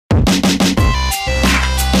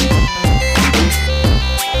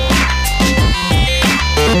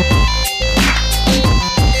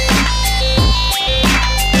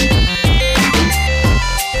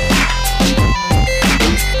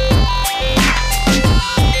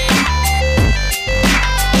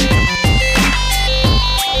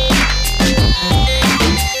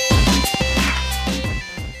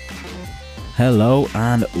Hello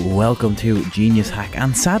and welcome to Genius Hack,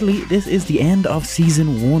 and sadly this is the end of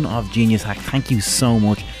season 1 of Genius Hack. Thank you so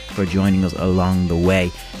much for joining us along the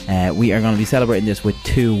way. We are going to be celebrating this with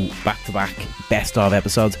 2 back-to-back best of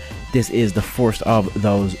episodes. This is the first of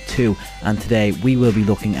those 2, and today we will be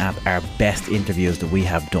looking at our best interviews that we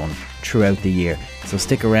have done throughout the year. So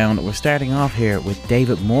stick around. We're starting off here with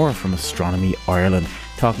David Moore from Astronomy Ireland,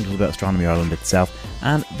 talking to us about Astronomy Ireland itself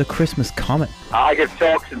and the Christmas comet. I give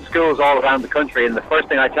talks in schools all around the country, and the first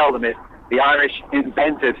thing I tell them is the Irish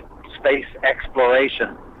invented space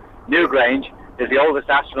exploration. Newgrange is the oldest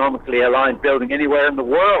astronomically aligned building anywhere in the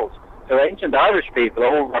world. So ancient Irish people,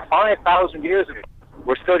 over 5,000 years ago,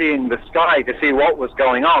 were studying the sky to see what was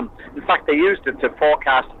going on. In fact, they used it to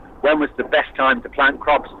forecast when was the best time to plant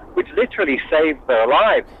crops, which literally saved their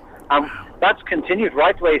lives. That's continued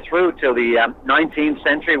right the way through till the 19th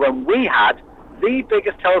century, when we had the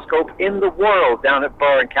biggest telescope in the world down at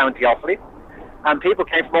Birr in County Offaly. And people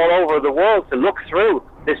came from all over the world to look through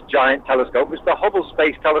this giant telescope. It was the Hubble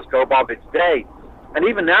Space Telescope of its day. And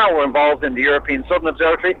even now we're involved in the European Southern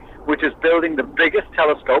Observatory, which is building the biggest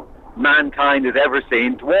telescope mankind has ever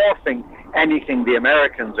seen, dwarfing anything the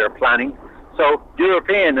Americans are planning. So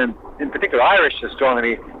European, and in particular Irish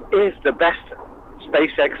astronomy, is the best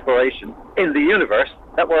space exploration in the universe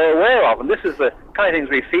that we're aware of. And this is the kind of things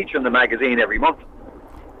we feature in the magazine every month.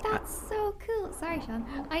 That's so cool. Sorry, Sean.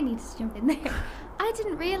 I need to jump in there. I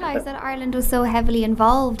didn't realise that Ireland was so heavily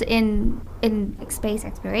involved in space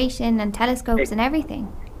exploration and telescopes and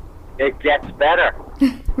everything. It gets better.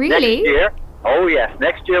 Really? Next year, oh yes,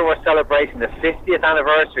 next year we're celebrating the 50th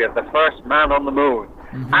anniversary of the first man on the moon.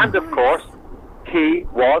 Mm-hmm. And of course, he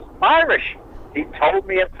was Irish. He told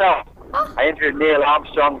me himself. Oh. I interviewed Neil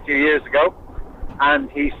Armstrong a few years ago,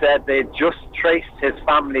 and he said they'd just traced his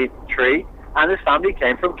family tree, and his family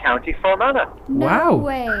came from County Fermanagh. No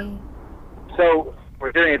way. So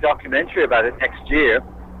we're doing a documentary about it next year,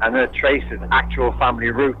 and going to trace his actual family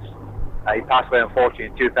roots. He passed away, unfortunately,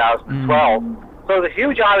 in 2012. So the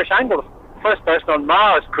huge Irish angle. The first person on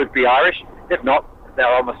Mars could be Irish. If not, they'll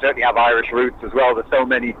almost certainly have Irish roots as well. There's so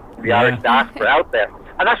many of the Irish diaspora out there.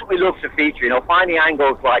 And that's what we love to feature, finding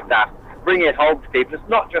angles like that, bringing it home to people. It's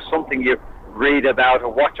not just something you read about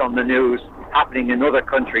or watch on the news happening in other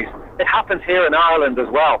countries. It happens here in Ireland as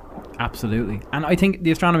well. Absolutely. And I think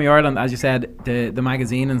the Astronomy Ireland, as you said, the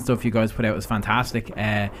magazine and stuff you guys put out was fantastic.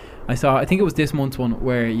 I think it was this month's one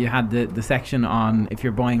where you had the section on if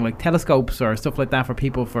you're buying like telescopes or stuff like that for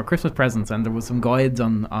people for Christmas presents, and there was some guides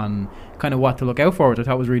on kind of what to look out for, which I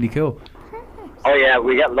thought was really cool. Oh yeah,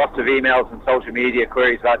 we get lots of emails and social media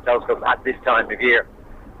queries about telescopes at this time of year.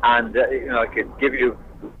 And I could give you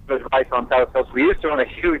advice on telescopes. We used to run a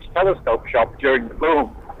huge telescope shop during the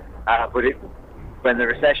boom, but when the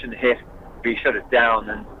recession hit, we shut it down.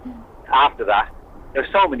 And after that,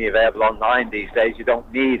 there's so many available online these days. You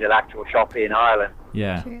don't need an actual shop in Ireland.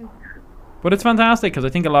 Yeah. True. But it's fantastic because I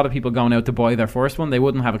think a lot of people going out to buy their first one, they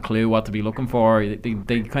wouldn't have a clue what to be looking for.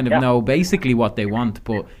 They kind of know basically what they want,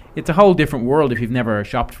 but it's a whole different world if you've never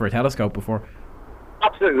shopped for a telescope before.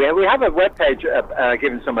 Absolutely. We have a webpage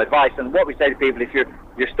giving some advice, and what we say to people, if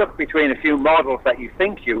you're stuck between a few models that you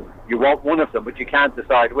think you want one of them, but you can't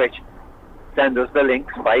decide which, send us the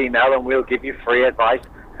links by email and we'll give you free advice,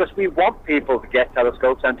 because we want people to get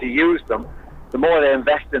telescopes and to use them. The more they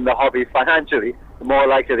invest in the hobby financially, the more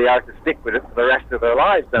likely they are to stick with it for the rest of their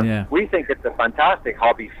lives. And we think it's a fantastic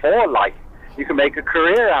hobby for life. You can make a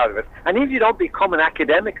career out of it. And if you don't become an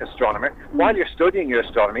academic astronomer, while you're studying your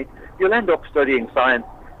astronomy, you'll end up studying science.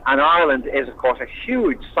 And Ireland is, of course, a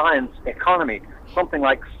huge science economy. Something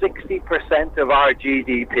like 60% of our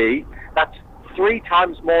GDP. That's 3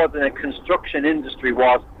 times more than a construction industry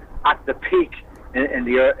was at the peak in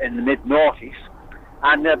the mid-noughties.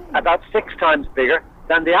 And about 6 times bigger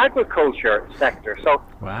than the agriculture sector. So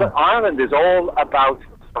Ireland is all about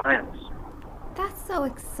science. That's so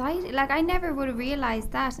exciting. Like, I never would have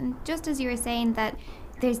realised that. And just as you were saying that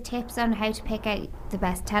there's tips on how to pick out the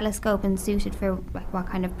best telescope and suited for like what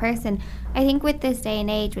kind of person, I think with this day and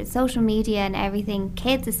age, with social media and everything,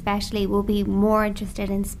 kids especially will be more interested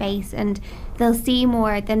in space, and they'll see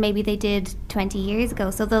more than maybe they did 20 years ago.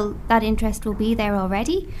 So that interest will be there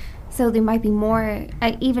already. So there might be more,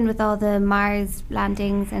 even with all the Mars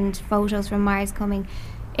landings and photos from Mars coming,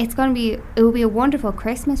 it will be a wonderful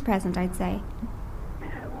Christmas present, I'd say.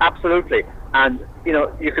 Absolutely. And,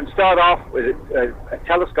 you can start off with a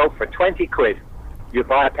telescope for 20 quid. You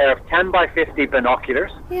buy a pair of 10 by 50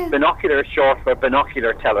 binoculars. Yeah. Binocular is short for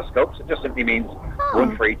binocular telescopes. It just simply means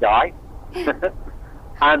one free die.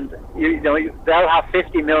 And, they'll have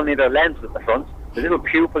 50 millimeter lens at the front. The little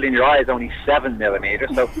pupil in your eye is only 7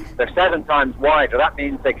 millimeters, so they're 7 times wider. That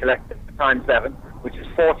means they collect times 7, which is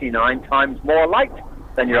 49 times more light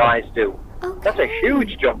than your eyes do. Okay. That's a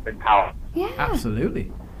huge jump in power. Yeah.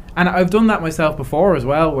 Absolutely. And I've done that myself before as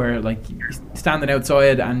well, where like standing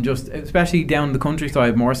outside and just, especially down the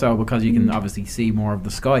countryside more so because you can obviously see more of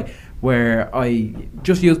the sky, where I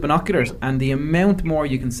just use binoculars, and the amount more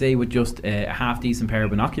you can see with just a half decent pair of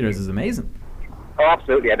binoculars is amazing. Oh,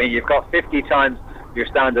 absolutely. I mean, you've got 50 times your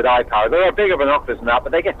standard eye power. There are bigger binoculars than that,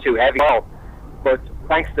 but they get too heavy. But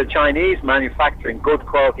thanks to Chinese manufacturing good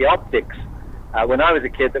quality optics, when I was a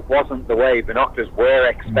kid, that wasn't the way. Binoculars were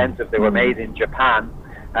expensive. They were made in Japan.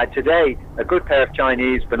 Today, a good pair of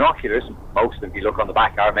Chinese binoculars, most of them, if you look on the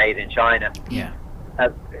back, are made in China. Yeah.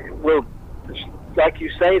 Will, like you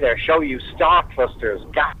say there, show you star clusters,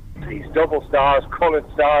 galaxies, double stars, coloured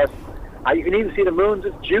stars. You can even see the moons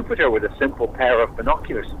of Jupiter with a simple pair of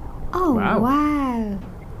binoculars. Oh, Wow. wow.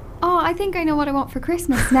 Oh, I think I know what I want for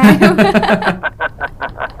Christmas now.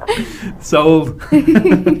 Sold.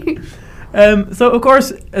 So, of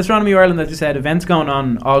course, Astronomy Ireland, as you said, events going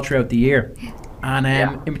on all throughout the year. And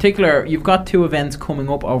in particular, you've got 2 events coming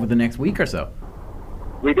up over the next week or so.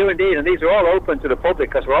 We do indeed, and these are all open to the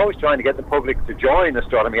public because we're always trying to get the public to join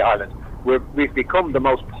Astronomy Ireland. We've become the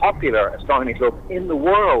most popular astronomy club in the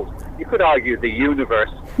world. You could argue the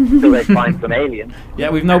universe till they find some aliens.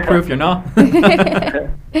 Yeah, we've no proof you're not.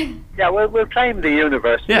 Yeah, we'll claim the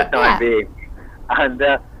universe for Yeah. the time being. And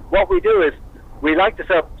what we do is we like to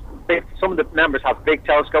set up some of the members have big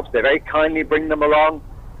telescopes. They very kindly bring them along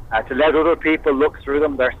to let other people look through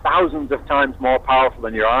them. They're thousands of times more powerful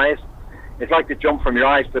than your eyes. It's like the jump from your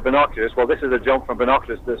eyes to binoculars. Well, this is a jump from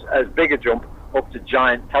binoculars. There's as big a jump up to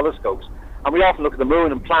giant telescopes. And we often look at the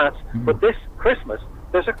moon and planets, but this Christmas,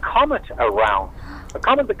 there's a comet around. A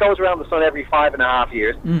comet that goes around the sun every 5.5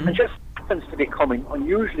 years and just happens to be coming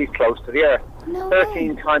unusually close to the Earth, No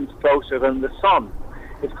 13 way. times closer than the sun.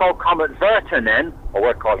 It's called Comet Virtanen, or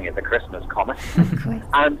we're calling it the Christmas comet. Of course.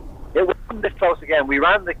 And it was this close again. We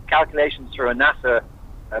ran the calculations through a NASA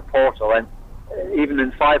portal, and even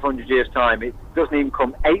in 500 years' time, it doesn't even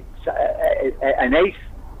come an eighth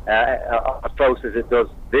as close as it does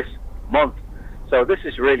this month. So this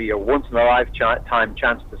is really a once-in-a-lifetime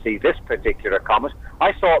chance to see this particular comet.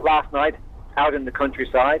 I saw it last night out in the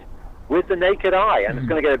countryside with the naked eye, and it's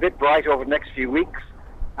going to get a bit bright over the next few weeks.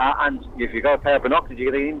 And if you've got a pair of binoculars, you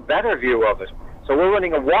get an even better view of it. So we're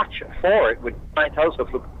running a watch for it with giant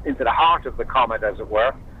telescopes look into the heart of the comet, as it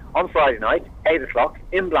were, on Friday night, 8 o'clock,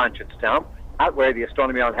 in Blanchardstown, at where the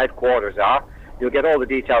Astronomy Ireland headquarters are. You'll get all the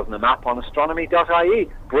details on the map on astronomy.ie.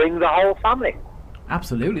 Bring the whole family.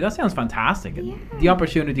 Absolutely, that sounds fantastic. The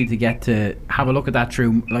opportunity to get to have a look at that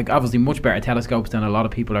through, like, obviously much better telescopes than a lot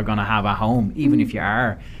of people are going to have at home. Even if you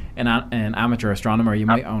are an amateur astronomer, you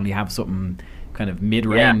might only have something kind of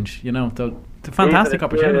mid-range, you know. So it's a fantastic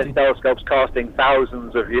opportunity. Telescopes costing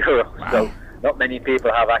thousands of euros, Wow. so not many people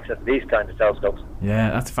have access to these kinds of telescopes.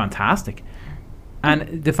 Yeah, that's fantastic.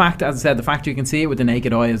 And the fact, as I said, the fact you can see it with the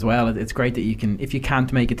naked eye as well, it's great that you can, if you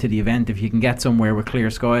can't make it to the event, if you can get somewhere with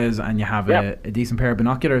clear skies and you have a decent pair of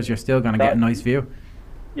binoculars, you're still going to get a nice view.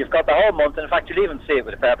 You've got the whole month, and in fact you'll even see it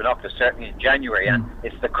with a pair of binoculars certainly in January, and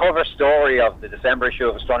it's the cover story of the December issue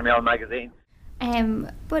of Astronomy Ireland magazine.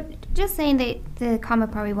 But just saying that the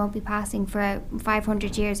comet probably won't be passing for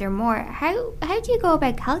 500 years or more, how do you go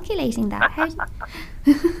about calculating that? How do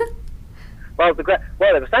Well,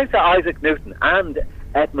 it was thanks to Isaac Newton and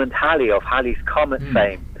Edmund Halley of Halley's Comet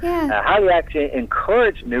fame. Yeah. Halley actually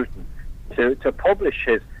encouraged Newton to publish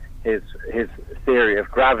his theory of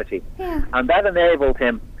gravity, and that enabled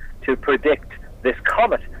him to predict this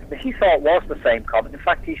comet that he thought was the same comet. In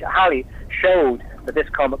fact, Halley showed that this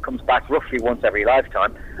comet comes back roughly once every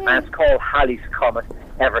lifetime, and it's called Halley's Comet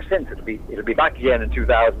ever since. It'll be back again in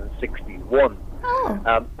 2061.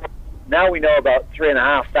 Oh. Now we know about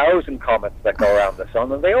 3,500 comets that go around the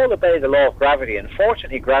sun, and they all obey the law of gravity. And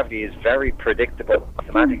fortunately, gravity is very predictable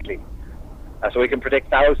mathematically. So we can predict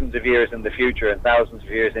thousands of years in the future and thousands of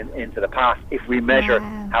years into the past if we measure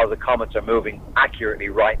how the comets are moving accurately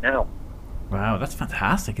right now. Wow, that's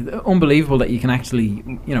fantastic. It's unbelievable that you can actually,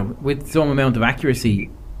 you know, with some amount of accuracy,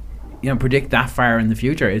 you know, predict that far in the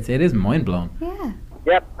future. It is mind-blowing. Yeah.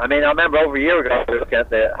 Yep, I mean, I remember over a year ago we were looking at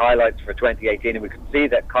the highlights for 2018, and we could see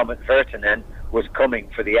that Comet Virtanen was coming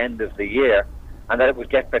for the end of the year, and that it would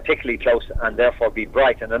get particularly close and therefore be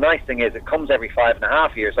bright. And the nice thing is it comes every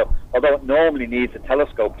 5.5 years, so although it normally needs a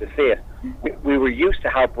telescope to see it, we were used to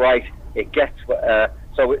how bright it gets,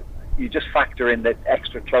 so you just factor in the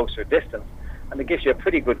extra closer distance. and it gives you a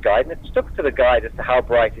pretty good guide, and it stuck to the guide as to how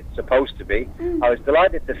bright it's supposed to be. I was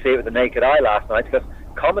delighted to see it with the naked eye last night, because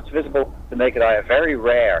comets visible to the naked eye are very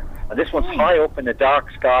rare, and this one's high up in the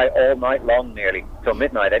dark sky all night long, nearly till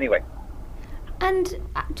midnight anyway. And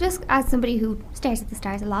just as somebody who stares at the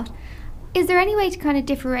stars a lot, is there any way to kind of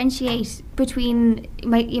differentiate between it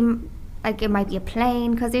might be a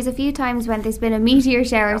plane? Because there's a few times when there's been a meteor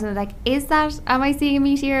shower, so like, am I seeing a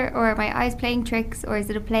meteor, or are my eyes playing tricks, or is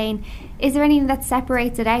it a plane? Is there anything that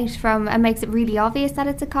separates it out from and makes it really obvious that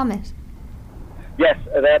it's a comet? Yes,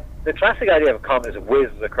 the classic idea of a comet is it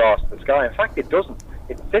whizzes across the sky. In fact, it doesn't.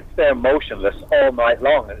 It sits there motionless all night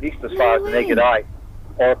long, at least as far as the naked eye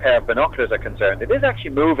or a pair of binoculars are concerned. It is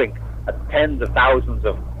actually moving at tens of thousands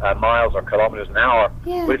of miles or kilometers an hour,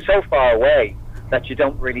 but it's so far away that you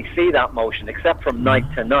don't really see that motion, except from night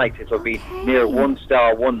to night. It'll be near one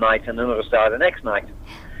star one night and another star the next night.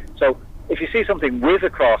 So if you see something whiz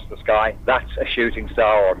across the sky, that's a shooting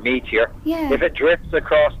star or meteor. If it drifts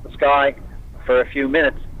across the sky for a few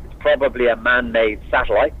minutes, it's probably a man-made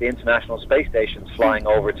satellite. The International Space Station's flying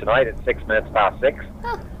over tonight at 6 minutes past 6.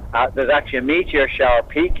 There's actually a meteor shower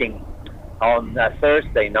peaking on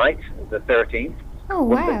Thursday night, the 13th.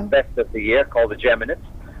 The best of the year, called the Geminids.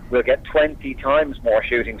 We'll get 20 times more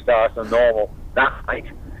shooting stars than normal that night.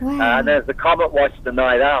 And there's the Comet Watch the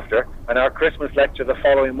night after, and our Christmas lecture the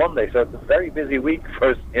following Monday. So it's a very busy week for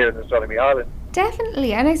us here in Astronomy Ireland.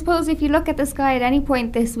 Definitely, and I suppose if you look at the sky at any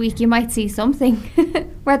point this week, you might see something,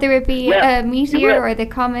 whether it be a meteor or the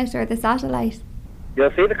comet or the satellite.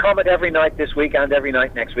 You'll see the comet every night this week and every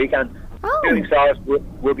night next week, and shooting stars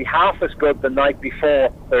will be half as good the night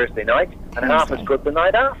before Thursday night and half as good the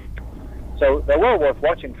night after. So they're well worth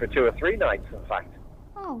watching for 2 or 3 nights, in fact.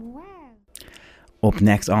 Oh, wow. Up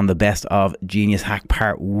next on the Best of Genius Hack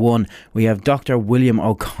Part 1, we have Dr. William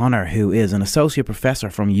O'Connor, who is an Associate Professor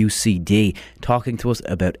from UCD, talking to us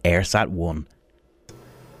about AirSat-1.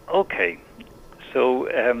 Okay, so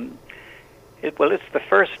it's the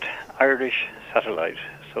first Irish satellite,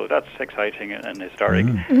 so that's exciting and historic,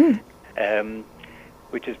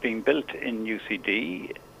 which is being built in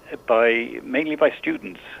UCD mainly by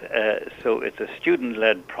students. So it's a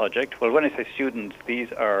student-led project. Well, when I say students,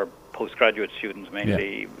 these are postgraduate students,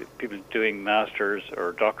 mainly people doing masters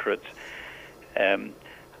or doctorates, and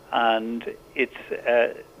it's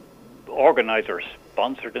organised or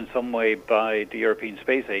sponsored in some way by the European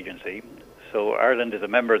Space Agency. So Ireland is a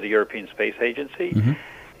member of the European Space Agency.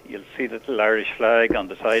 You'll see the little Irish flag on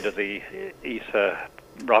the side of the ESA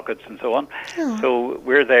rockets and so on. So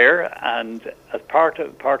we're there, and as part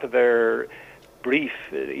of their brief,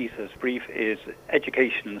 ESA's brief, is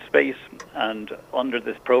education in space, and under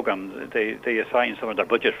this program they assign some of their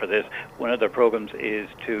budget for this. One of their programs is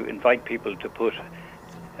to invite people to put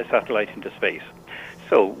a satellite into space.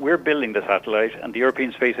 So we're building the satellite, and the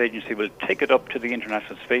European Space Agency will take it up to the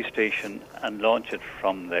International Space Station and launch it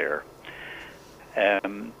from there.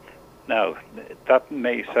 Now, that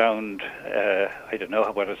may sound, I don't know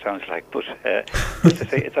what it sounds like, but to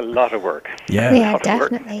say it's a lot of work. Yeah,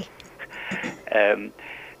 definitely.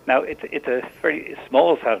 Now, it's a very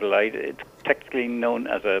small satellite. It's technically known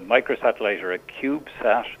as a microsatellite or a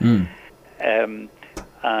CubeSat.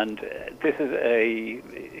 And this is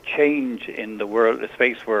a change in the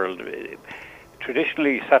space world.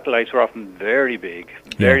 Traditionally, satellites were often very big,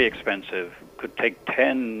 very expensive, could take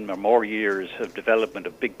 10 or more years of development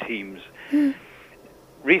of big teams.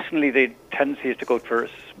 Recently, the tendency is to go for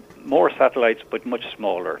more satellites, but much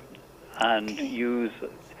smaller, and use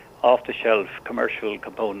off-the-shelf commercial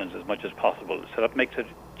components as much as possible. So that makes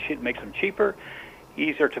them cheaper,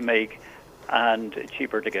 easier to make, and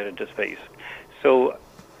cheaper to get into space. So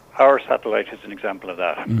our satellite is an example of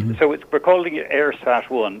that. So we're calling it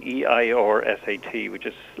AirSat-1, E-I-R-S-A-T, which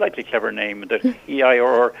is a slightly clever name. The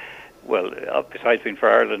E-I-R, well, besides being for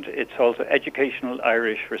Ireland, it's also Educational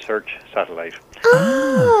Irish Research Satellite.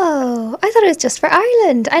 Oh, I thought it was just for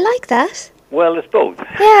Ireland. I like that. Well, it's both.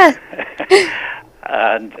 Yeah.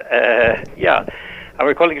 And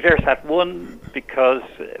we're calling it AirSat-1 because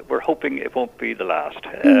we're hoping it won't be the last.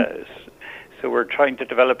 So we're trying to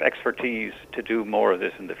develop expertise to do more of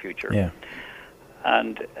this in the future. Yeah.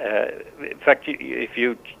 And in fact, if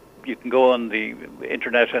you can go on the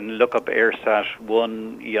internet and look up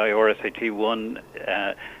AirSat-1, E-I-R-S-A-T-1.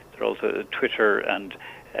 There's also Twitter, and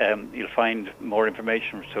you'll find more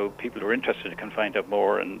information, so people who are interested can find out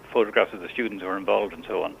more, and photographs of the students who are involved and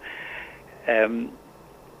so on.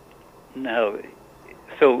 Now,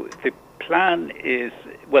 so the plan is,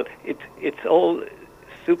 well, it's all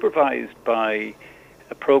supervised by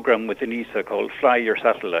a program within ESA called Fly Your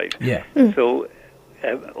Satellite. Yeah. So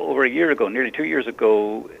over a year ago, nearly 2 years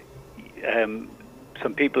ago,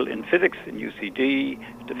 some people in physics in UCD,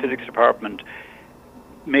 the physics department,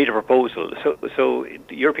 made a proposal. So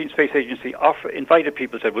the European Space Agency invited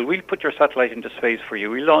people, said, well, we'll put your satellite into space for you.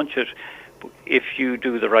 We'll launch it if you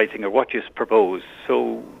do the right thing or what you propose.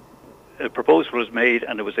 So a proposal was made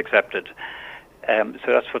and it was accepted. So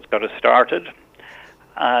that's what's got us started.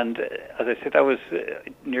 And as I said, that was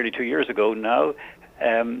nearly 2 years ago now.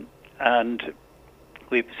 And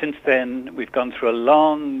since then, we've gone through a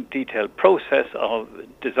long, detailed process of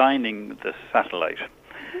designing the satellite.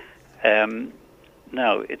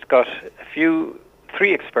 Now, it's got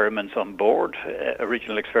 3 experiments on board,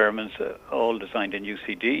 original experiments, all designed in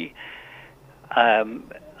UCD.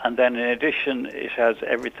 And then in addition, it has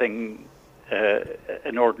everything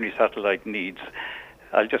an ordinary satellite needs.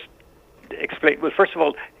 I'll just explain. Well, first of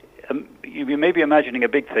all, you may be imagining a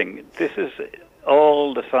big thing. This is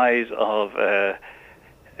all the size of a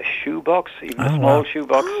shoebox, even a small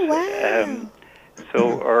shoebox. Oh,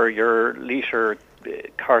 wow. Or your litre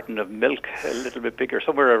carton of milk, a little bit bigger,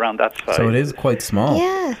 somewhere around that size. So it is quite small.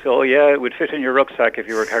 Yeah. So yeah, it would fit in your rucksack if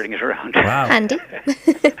you were carrying it around. Wow. Handy.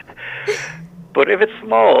 But if it's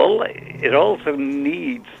small, it also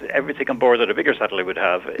needs everything on board that a bigger satellite would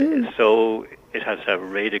have. So it has to have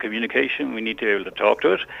radio communication. We need to be able to talk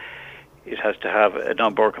to it. It has to have an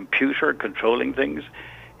onboard computer controlling things.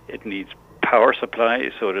 It needs power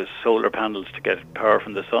supply, so there's solar panels to get power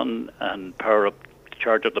from the sun and power up to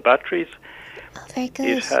charge up the batteries. Oh, very good.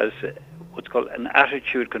 It has what's called an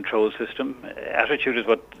attitude control system. Attitude is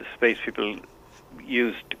what the space people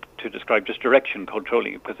use to describe just direction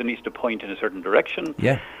controlling it, because it needs to point in a certain direction.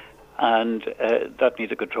 Yeah. And that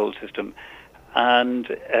needs a control system. And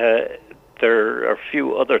there are a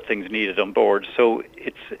few other things needed on board. So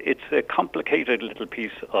it's a complicated little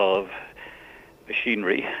piece of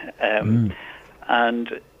machinery. And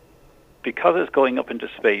because it's going up into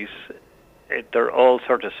space, there are all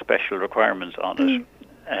sorts of special requirements on it.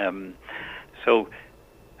 And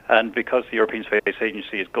because the European Space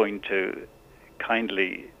Agency is going to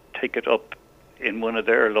kindly take it up in one of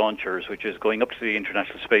their launchers, which is going up to the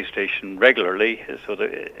International Space Station regularly, so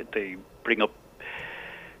that they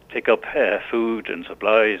take up food and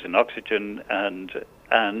supplies and oxygen and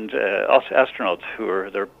astronauts who are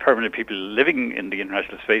they're permanent people living in the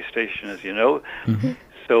International Space Station, as you know.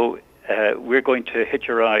 So we're going to hitch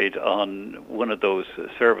a ride on one of those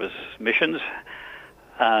service missions,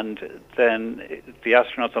 and then the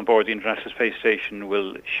astronauts on board the International Space Station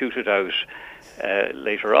will shoot it out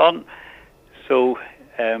later on. So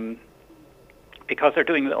because they're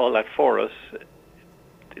doing all that for us,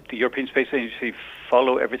 the European Space Agency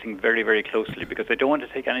follow everything very, very closely, because they don't want to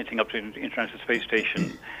take anything up to the International Space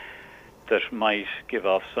Station that might give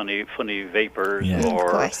off funny vapors, or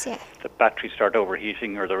of course, yeah. the batteries start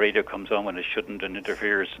overheating, or the radio comes on when it shouldn't and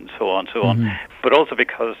interferes, and so on, so on. But also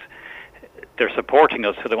because they're supporting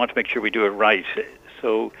us, so they want to make sure we do it right.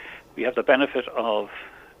 So we have the benefit of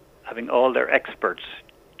having all their experts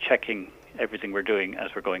checking everything we're doing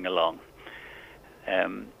as we're going along.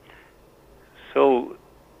 So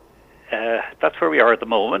that's where we are at the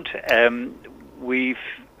moment.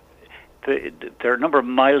 There are a number of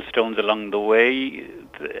milestones along the way.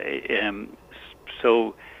 A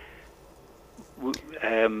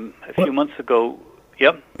few months ago.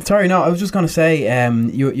 Yeah. Sorry, no, I was just going to say,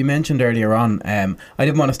 you mentioned earlier on, I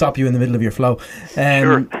didn't want to stop you in the middle of your flow.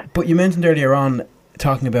 Sure. But you mentioned earlier on,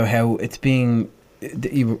 talking about how it's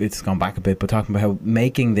gone back a bit, but talking about how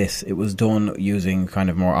making this, it was done using kind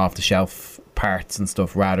of more off-the-shelf parts and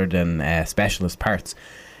stuff rather than specialist parts.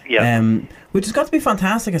 Yeah. Which has got to be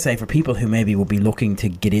fantastic, I say, for people who maybe will be looking to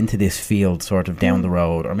get into this field sort of down the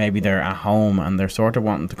road, or maybe they're at home and they're sort of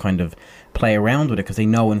wanting to kind of play around with it because they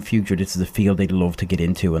know in future this is a field they'd love to get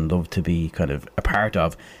into and love to be kind of a part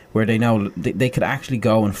of, where they know they could actually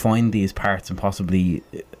go and find these parts and possibly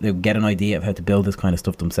get an idea of how to build this kind of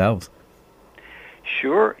stuff themselves.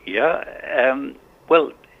 Sure, yeah.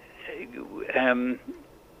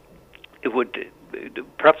 It would...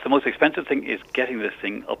 Perhaps the most expensive thing is getting this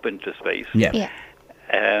thing up into space. Yeah.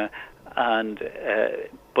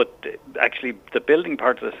 But actually, the building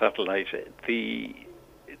part of the satellite, the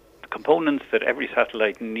components that every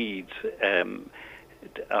satellite needs,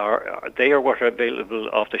 are what are available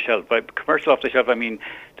off the shelf. By commercial off the shelf, I mean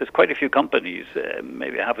there's quite a few companies,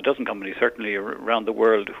 maybe half a dozen companies, certainly around the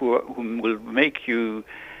world, who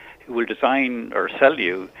will design or sell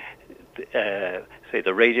you. Say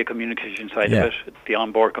the radio communication side of it, the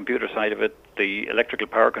onboard computer side of it, the electrical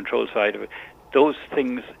power control side of it. Those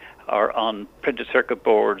things are on printed circuit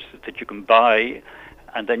boards that you can buy,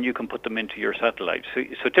 and then you can put them into your satellite.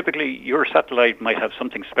 So typically your satellite might have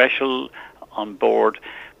something special on board,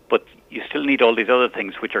 but you still need all these other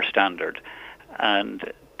things which are standard.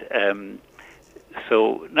 And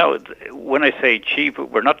so now, when I say cheap,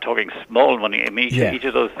 we're not talking small money. I mean, each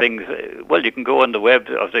of those things, well, you can go on the web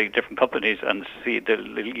of the different companies and see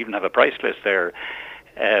they'll even have a price list there.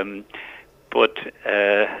 But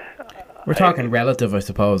we're talking relative, I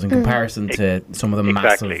suppose, in comparison to some of the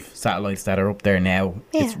massive satellites that are up there now.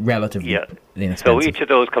 It's relatively inexpensive. So each of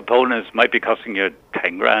those components might be costing you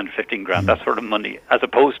 10 grand, 15 grand, that sort of money, as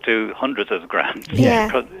opposed to hundreds of grand.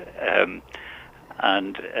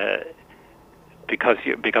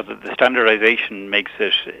 Because of the standardization makes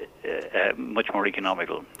it much more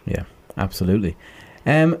economical. Yeah, absolutely.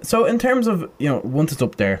 So in terms of, once it's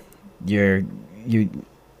up there, you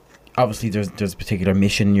obviously there's a particular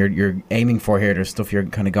mission you're aiming for here. There's stuff you're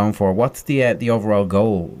kind of going for. What's the overall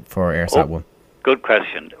goal for AirSat-1? Good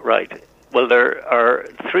question. Right. Well, there are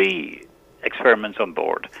 3 experiments on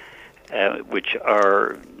board, which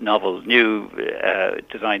are novel, new,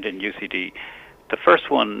 designed in UCD. The first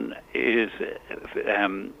one is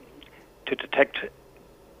to detect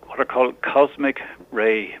what are called cosmic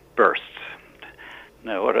ray bursts.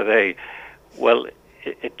 Now, what are they? Well,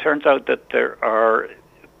 it turns out that there are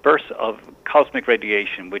bursts of cosmic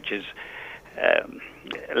radiation, which is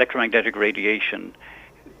electromagnetic radiation,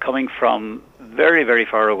 coming from very, very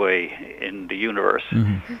far away in the universe,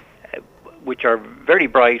 which are very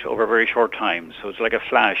bright over a very short time. So it's like a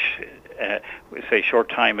flash. We say short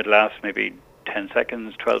time, it lasts maybe 10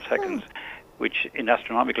 seconds, 12 seconds, which in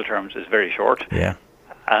astronomical terms is very short. Yeah.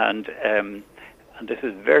 And this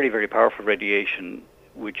is very, very powerful radiation,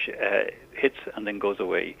 which hits and then goes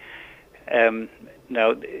away.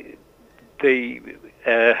 Now, they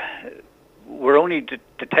were only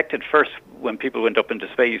detected first when people went up into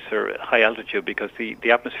space or high altitude, because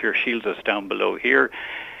the atmosphere shields us down below here.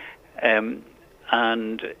 And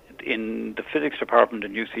in the physics department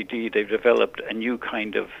in UCD, they've developed a new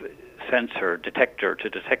kind of sensor detector to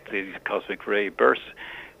detect these cosmic ray bursts,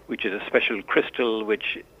 which is a special crystal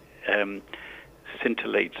which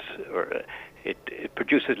scintillates, or it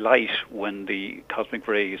produces light when the cosmic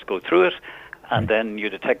rays go through it, and then you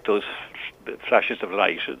detect those flashes of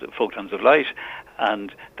light, the photons of light,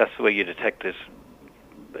 and that's the way you detect this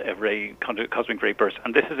cosmic ray burst.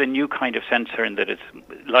 And this is a new kind of sensor in that it's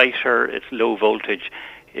lighter, it's low voltage.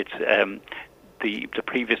 It's the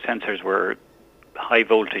previous sensors were high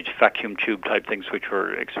voltage vacuum tube type things, which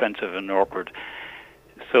were expensive and awkward.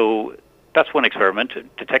 So that's one experiment,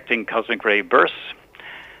 detecting cosmic ray bursts.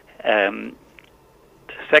 The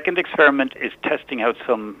second experiment is testing out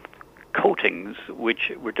some coatings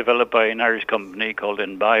which were developed by an Irish company called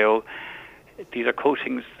Enbio. These are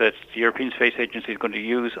coatings that the European Space Agency is going to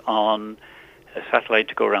use on a satellite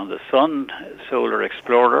to go around the Sun, Solar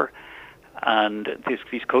Explorer. And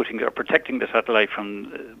these coatings are protecting the satellite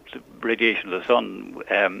from the radiation of the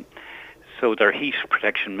Sun. So they're heat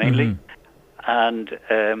protection mainly. And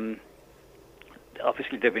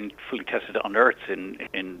obviously they've been fully tested on Earth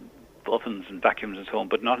in ovens and vacuums and so on,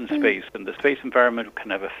 but not in space. And the space environment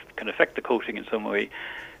can affect the coating in some way.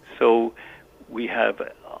 So we have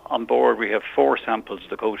on board 4 samples of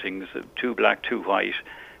the coatings, 2 black, 2 white,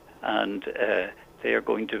 and they are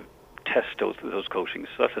going to test those coatings.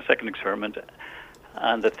 So that's the second experiment.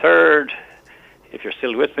 And the third, if you're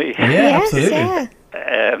still with me, absolutely,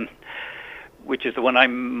 which is the one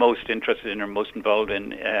I'm most interested in or most involved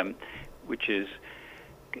in, which is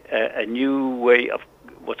a new way of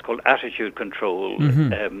what's called attitude control,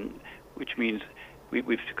 which means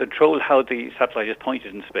we've to control how the satellite is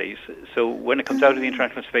pointed in space. So when it comes out of the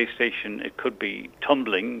International Space Station, it could be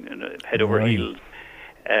tumbling head over heels.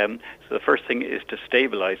 So the first thing is to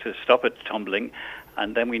stabilize it, stop it tumbling,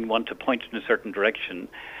 and then we want to point it in a certain direction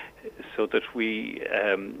so that we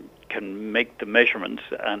can make the measurements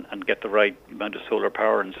and get the right amount of solar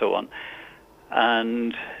power and so on.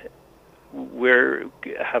 And we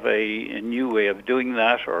have a new way of doing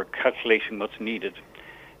that, or calculating what's needed.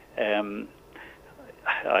 I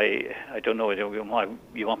don't know.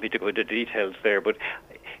 You want me to go into details there, but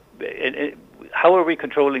how are we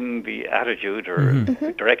controlling the attitude or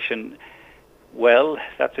direction? Well,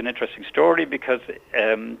 that's an interesting story, because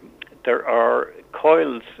there are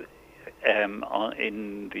coils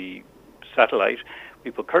in the satellite.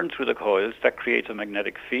 We put current through the coils. That creates a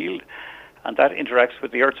magnetic field, and that interacts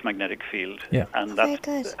with the Earth's magnetic field. Yeah. And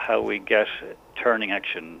that's how we get turning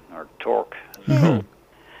action, or torque, as it's called.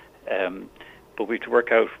 But we have to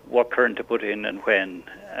work out what current to put in and when.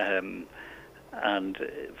 And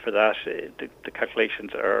for that, the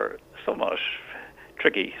calculations are somewhat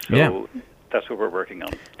tricky. So that's what we're working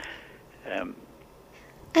on.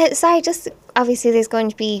 Sorry, just obviously there's going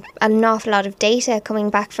to be an awful lot of data coming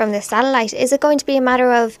back from the satellite. Is it going to be a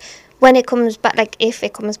matter of when it comes back, like if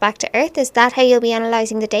it comes back to Earth, is that how you'll be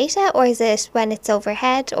analysing the data, or is it when it's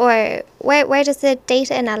overhead, or where does the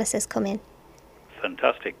data analysis come in?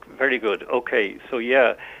 Fantastic. Very good. Okay, so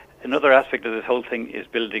yeah, another aspect of this whole thing is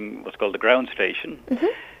building what's called the ground station. Mm-hmm.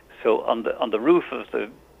 So on the roof of the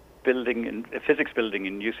building, a physics building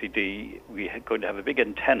in UCD, we are going to have a big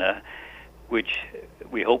antenna, which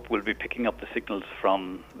we hope will be picking up the signals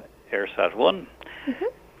from AirSat-1.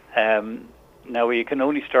 Mm-hmm. Now, we can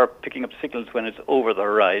only start picking up signals when it's over the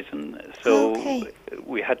horizon, so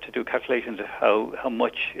we had to do calculations of how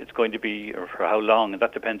much it's going to be or for how long, and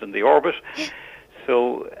that depends on the orbit.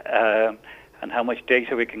 So, and how much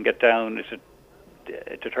data we can get down is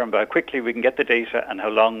determined by how quickly we can get the data and how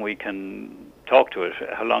long we can talk to it,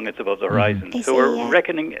 how long it's above the horizon. So we're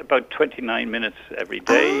reckoning about 29 minutes every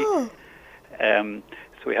day.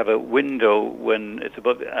 So we have a window when it's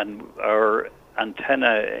above, and our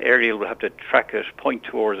antenna aerial will have to track it, point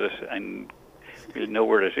towards it, and we'll know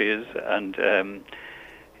where it is. And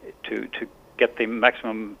to get the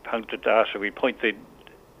maximum amount of data, we point the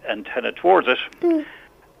antenna towards it,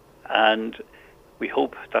 and we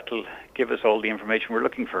hope that'll give us all the information we're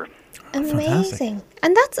looking for. Amazing. Fantastic.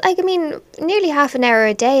 And that's, I mean, nearly half an hour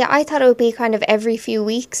a day. I thought it would be kind of every few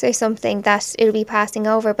weeks or something that it'll be passing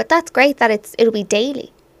over, but that's great that it'll be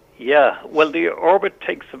daily. Yeah, well, the orbit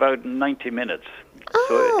takes about 90 minutes.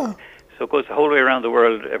 Oh. So it goes the whole way around the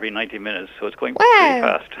world every 90 minutes, so it's going pretty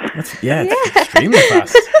fast. It's extremely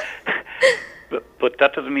fast. But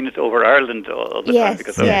that doesn't mean it's over Ireland all the time,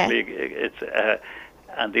 because obviously it's...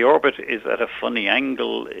 and the orbit is at a funny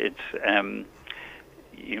angle. It's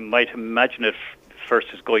you might imagine it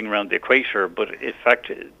first as going around the equator, but in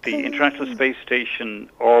fact the International Space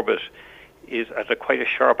Station orbit is at quite a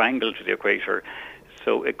sharp angle to the equator.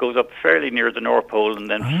 So it goes up fairly near the North Pole and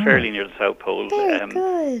then fairly near the South Pole. Very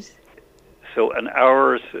good. So and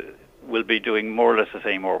ours will be doing more or less the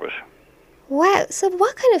same orbit. Wow. So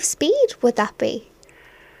what kind of speed would that be?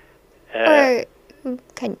 Or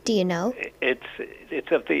do you know?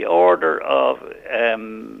 It's of the order of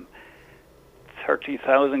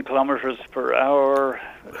 30,000 kilometers per hour.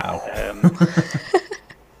 Wow.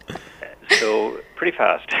 So pretty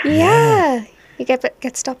fast. Yeah. You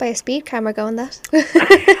get stopped by a speed camera going that.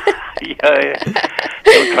 Yeah.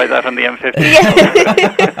 Don't try that on the M50.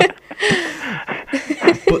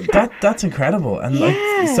 But that's incredible, and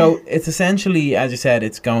so it's essentially, as you said,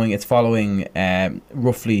 it's following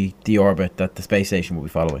roughly the orbit that the space station will be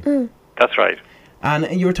following. That's right. And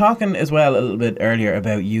you were talking as well a little bit earlier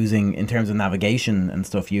about using, in terms of navigation and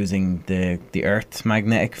stuff, using the Earth's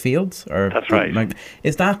magnetic fields. That's right.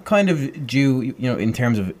 Is that kind of due, in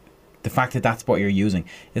terms of the fact that that's what you're using?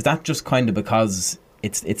 Is that just kind of because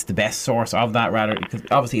it's the best source of that, rather, because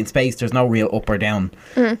obviously in space there's no real up or down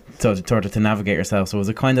so to navigate yourself, so is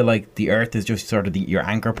it kind of like the Earth is just sort of your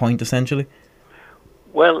anchor point essentially?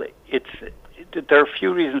 Well, there are a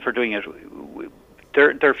few reasons for doing it.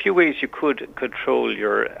 There are a few ways you could control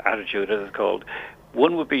your attitude, as it's called.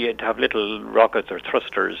 One would be to have little rockets or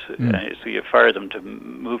thrusters, so you fire them to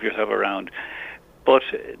move yourself around. But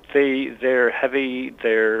they're heavy.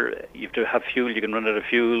 You have to have fuel. You can run out of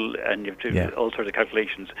fuel, and you have to do all sorts of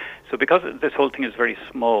calculations. So because this whole thing is very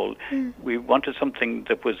small, we wanted something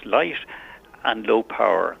that was light and low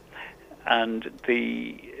power. And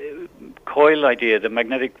the coil idea, the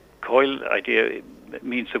magnetic coil idea,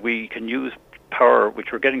 means that we can use power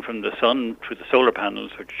which we're getting from the sun through the solar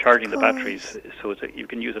panels, which are charging the batteries, so that you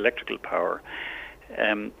can use electrical power.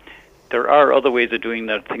 There are other ways of doing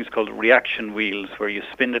that, things called reaction wheels, where you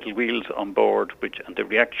spin little wheels on board, and the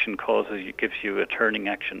reaction gives you a turning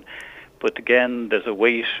action. But again, there's a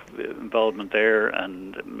weight involvement there,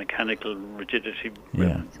 and mechanical rigidity,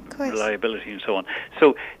 reliability, and so on.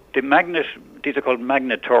 So these are called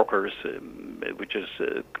magnet torquers, which is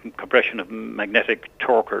compression of magnetic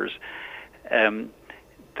torquers. They're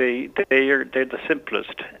the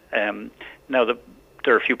simplest. Now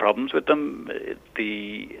there are a few problems with them.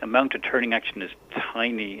 The amount of turning action is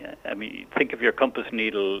tiny. I mean, think of your compass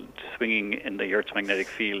needle swinging in the Earth's magnetic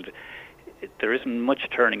field. There isn't much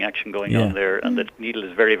turning action going on there, and the needle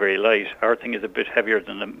is very, very light. Our thing is a bit heavier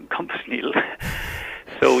than the compass needle.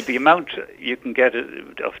 So the amount you can get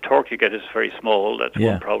of torque you get is very small. That's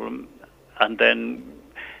one problem. And then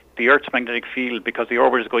the Earth's magnetic field, because the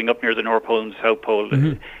orbit is going up near the North Pole and the South Pole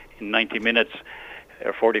in 90 minutes,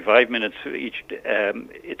 or 45 minutes each,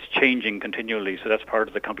 it's changing continually, so that's part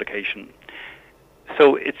of the complication.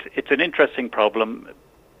 So it's an interesting problem,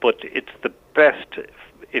 but it's the best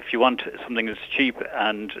if you want something that's cheap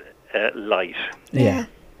and light. Yeah.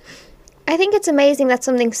 I think it's amazing that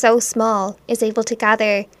something so small is able to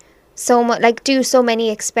gather so much, like do so many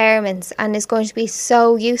experiments, and is going to be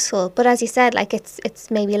so useful. But as you said, like it's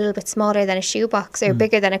maybe a little bit smaller than a shoebox or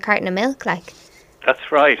bigger than a carton of milk. Like that's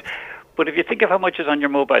right. But if you think of how much is on your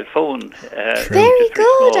mobile phone, very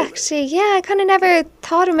good, actually. Yeah, I kind of never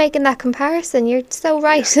thought of making that comparison. You're so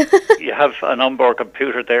right. You have an onboard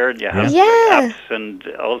computer there, and you have apps and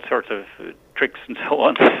all sorts of tricks and so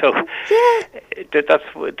on. So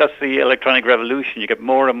that's the electronic revolution. You get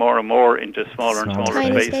more and more and more into smaller and smaller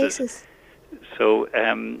tiny spaces. So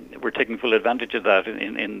we're taking full advantage of that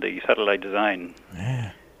in the satellite design.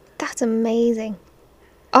 Yeah. That's amazing.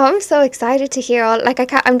 Oh, I'm so excited to hear all. Like,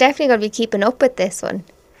 I'm definitely going to be keeping up with this one.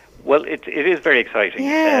 Well, it is very exciting.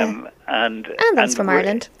 Yeah. And that's from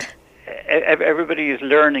Ireland. Everybody is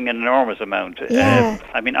learning an enormous amount. Yeah.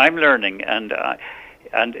 I mean, I'm learning, and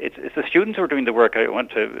it's the students who are doing the work. I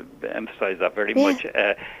want to emphasise that very much.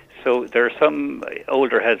 So there are some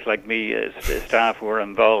older heads like me, staff, who are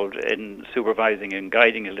involved in supervising and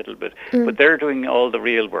guiding a little bit, but they're doing all the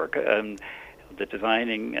real work. The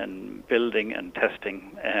designing and building and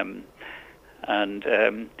testing. And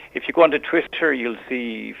if you go onto Twitter, you'll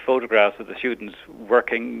see photographs of the students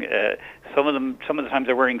working. Some of the times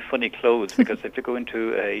they're wearing funny clothes because they have to go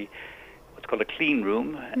into what's called a clean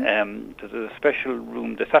room. There's a special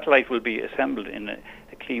room. The satellite will be assembled in a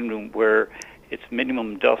clean room where it's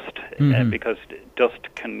minimum dust because dust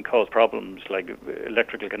can cause problems like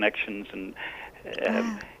electrical connections and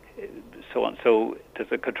so on. So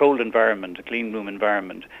there's a controlled environment, a clean room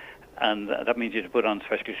environment, and that means you have to put on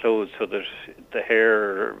special clothes so that the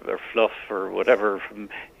hair or fluff or whatever from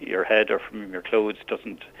your head or from your clothes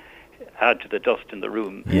doesn't add to the dust in the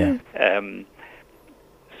room. Yeah.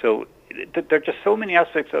 So there are just so many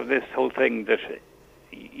aspects of this whole thing that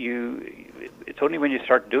it's only when you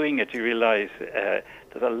start doing it you realize there's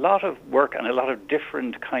a lot of work and a lot of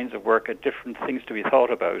different kinds of work and different things to be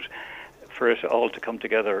thought about for it all to come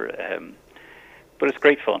together. But it's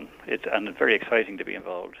great fun. It's very exciting to be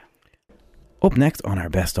involved. Up next on our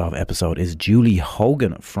Best Of episode is Julie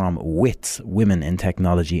Hogan from WITS, Women in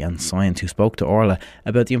Technology and Science, who spoke to Orla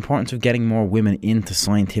about the importance of getting more women into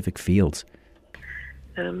scientific fields.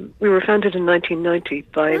 We were founded in 1990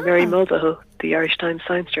 by Mary Mulvihill, the Irish Times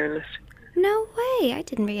science journalist. No way, I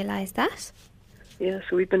didn't realise that. Yeah,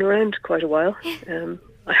 so we've been around quite a while.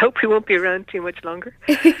 I hope we won't be around too much longer.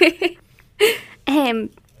 And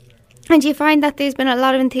do you find that there's been a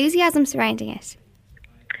lot of enthusiasm surrounding it?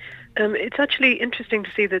 It's actually interesting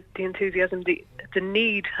to see that the enthusiasm, the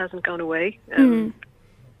need hasn't gone away. The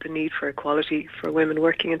need for equality for women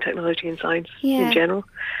working in technology and science in general.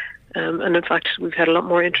 And in fact, we've had a lot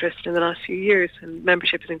more interest in the last few years, and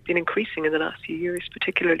membership has been increasing in the last few years,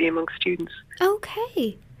 particularly among students.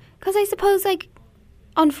 Okay. Because I suppose, like,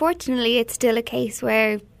 unfortunately, it's still a case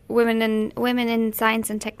where women in science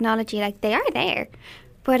and technology, like, they are there.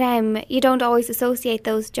 But you don't always associate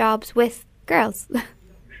those jobs with girls.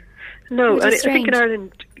 No, and I think in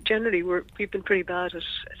Ireland, generally, we've been pretty bad at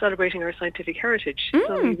celebrating our scientific heritage. It's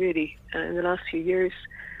only really in the last few years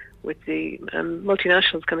with the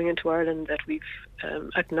multinationals coming into Ireland that we've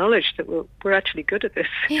acknowledged that we're actually good at this.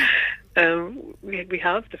 Yeah. We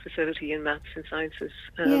have the facility in maths and sciences,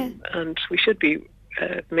 and we should be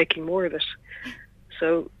making more of it.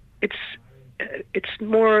 So it's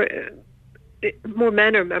more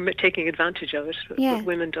men are taking advantage of it, but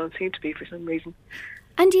women don't seem to be for some reason.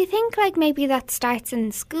 And do you think, like, maybe that starts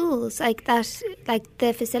in schools, like that, like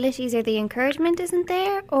the facilities or the encouragement isn't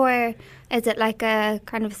there, or is it like a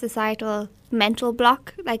kind of societal mental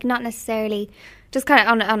block, like not necessarily, just kind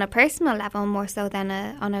of on a personal level more so than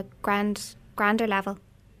on a grander level?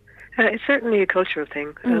 It's certainly a cultural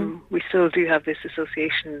thing. We still do have this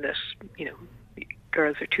association that, you know,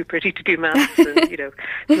 girls are too pretty to do maths, and you know,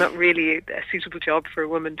 it's not really a suitable job for a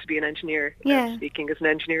woman to be an engineer. Speaking as an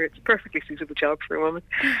engineer, it's a perfectly suitable job for a woman.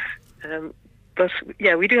 But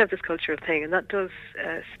yeah, we do have this cultural thing, and that does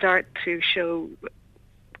start to show.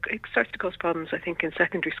 It starts to cause problems, I think, in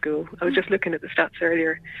secondary school. I was just looking at the stats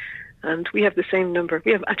earlier, and we have the same number.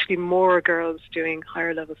 We have actually more girls doing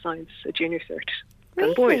higher level science at junior cert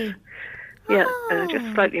than boys. Yeah,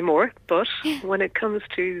 just slightly more. But when it comes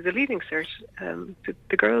to the leaving cert,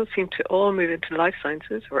 the girls seem to all move into life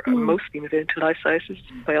sciences, or mostly move into life sciences,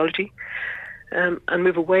 biology, and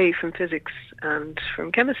move away from physics and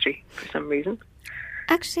from chemistry for some reason.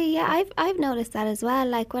 Actually, yeah, I've noticed that as well.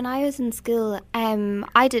 Like when I was in school,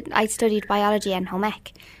 I studied biology and home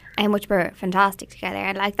ec, which were fantastic together.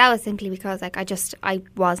 And like that was simply because like I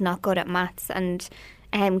was not good at maths, and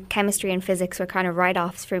chemistry and physics were kind of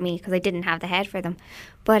write-offs for me because I didn't have the head for them.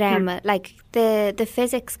 But like the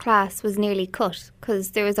physics class was nearly cut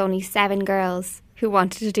because there was only 7 girls who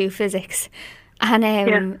wanted to do physics, and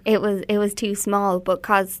it was too small. But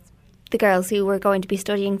because the girls who were going to be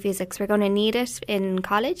studying physics were going to need it in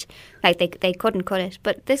college, like they couldn't cut it.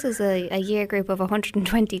 But this is a year group of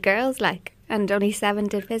 120 girls, like, and only 7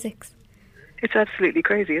 did physics. It's absolutely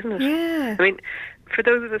crazy, isn't it? Yeah. I mean, for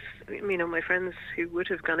those of us, you know, my friends who would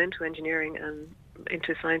have gone into engineering and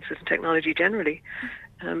into sciences and technology generally,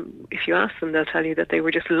 if you ask them, they'll tell you that they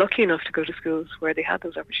were just lucky enough to go to schools where they had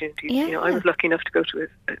those opportunities. Yeah. You know, I was lucky enough to go to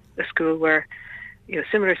a school where, you know,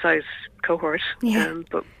 similar size cohort,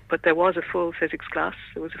 but there was a full physics class,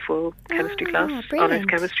 there was a full chemistry class, brilliant. honours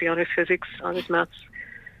chemistry, honours physics, honours maths.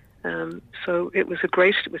 So it was a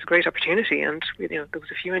great opportunity, and you know, there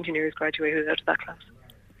was a few engineers graduated out of that class.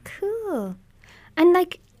 Cool. And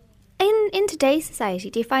like in today's society,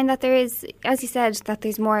 do you find that there is, as you said, that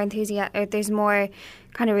there's more enthusiasm, or there's more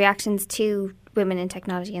kind of reactions to women in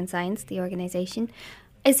technology and science, the organisation?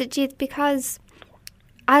 Is it because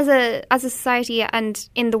as a society and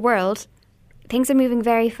in the world, things are moving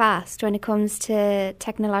very fast when it comes to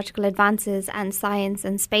technological advances and science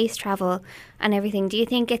and space travel and everything? Do you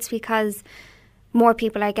think it's because more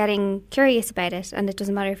people are getting curious about it, and it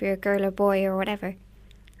doesn't matter if you're a girl or boy or whatever?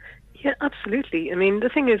 Yeah, absolutely. I mean, the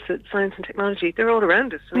thing is that science and technology, they're all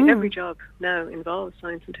around us. I mean, every job now involves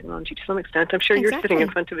science and technology to some extent. I'm sure you're sitting in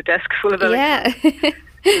front of a desk full of electronics.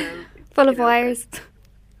 Full of wires.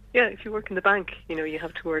 Yeah, if you work in the bank, you know, you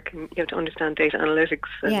have to work and you have to understand data analytics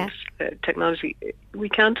and technology. We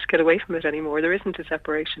can't get away from it anymore. There isn't a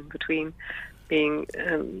separation between being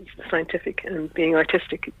scientific and being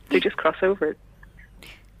artistic. They just cross over.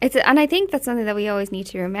 And I think that's something that we always need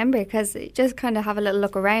to remember, because just kind of have a little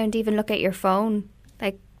look around, even look at your phone,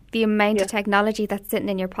 like the amount of technology that's sitting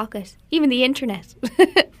in your pocket, even the internet.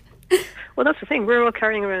 Well, that's the thing. We're all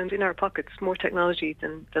carrying around in our pockets more technology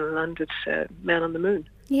than landed men on the moon.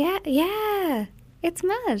 Yeah, it's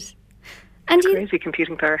mad. And crazy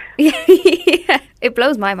computing power. Yeah, it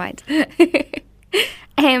blows my mind.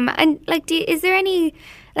 And like, is there any,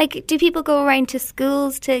 like, do people go around to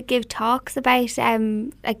schools to give talks about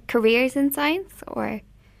like careers in science, or?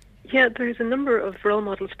 Yeah, there's a number of role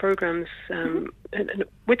models programs. And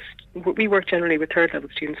we work generally with third level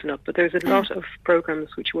students and up, but there's a lot of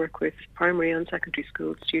programs which work with primary and secondary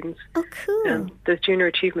school students. Oh, cool. There's Junior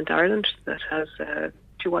Achievement Ireland that has a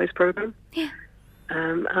GWISE program. Yeah.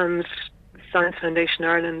 And Science Foundation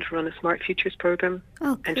Ireland run a Smart Futures program.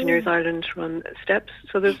 Oh, cool. Engineers Ireland run STEPS.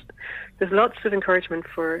 So there's lots of encouragement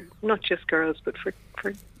for not just girls, but for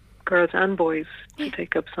girls and boys to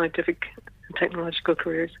take up scientific and technological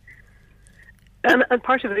careers. And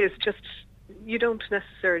part of it is just, you don't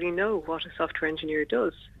necessarily know what a software engineer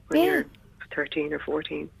does when you're 13 or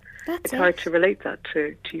 14. It's hard to relate that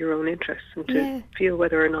to your own interests and to feel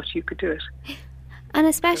whether or not you could do it. And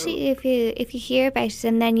especially if you hear about it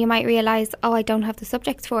and then you might realise, oh, I don't have the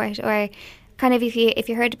subjects for it, or kind of if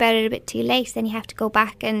you heard about it a bit too late, then you have to go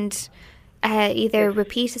back and either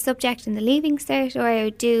repeat a subject in the Leaving Cert or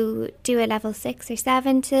do a level 6 or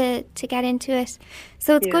 7 to get into it.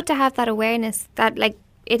 So it's good to have that awareness that, like,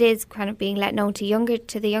 it is kind of being let known to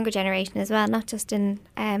the younger generation as well, not just in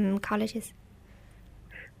colleges.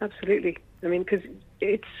 Absolutely. I mean, because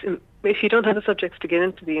it's, if you don't have the subjects to get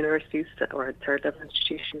into the universities or third level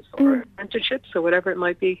institutions or apprenticeships or whatever it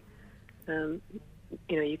might be, you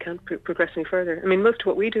know, you can't progress any further. I mean, most of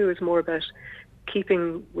what we do is more about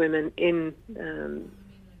keeping women in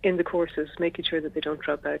the courses, making sure that they don't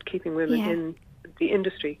drop out, keeping women in the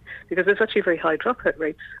industry, because there's actually very high dropout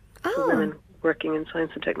rates for women working in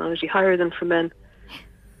science and technology, higher than for men.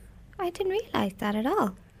 I didn't realise that at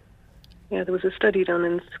all. Yeah, there was a study done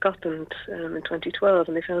in Scotland in 2012,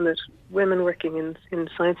 and they found that women working in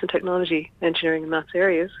science and technology, engineering and maths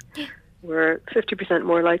areas were 50%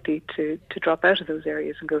 more likely to drop out of those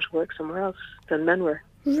areas and go to work somewhere else than men were.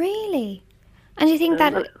 Really? And do you think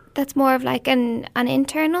that's more of like an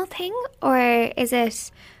internal thing, or is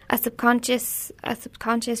it a subconscious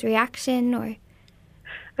reaction, or?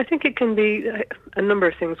 I think it can be a number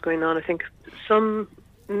of things going on. I think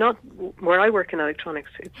not where I work in electronics,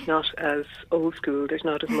 it's not as old school. There's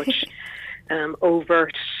not as much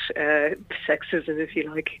overt sexism, if you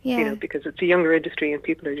like, you know, because it's a younger industry and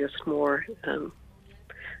people are just more,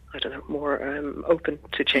 more open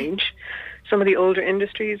to change. Some of the older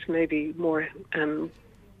industries, maybe more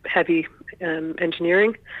heavy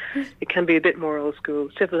engineering, it can be a bit more old school.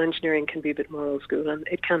 Civil engineering can be a bit more old school, and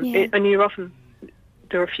it can. And you're often,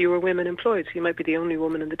 there are fewer women employed, so you might be the only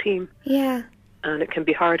woman in the team. Yeah. and it can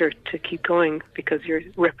be harder to keep going because you're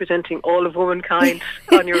representing all of womankind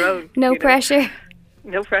on your own. No pressure.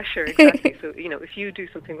 No pressure, exactly. So, if you do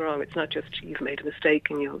something wrong, it's not just you've made a mistake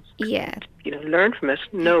and you'll learn from it.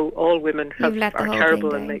 No, all women are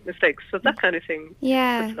terrible and make mistakes. So that kind of thing.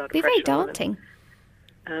 Yeah, it'd be very daunting.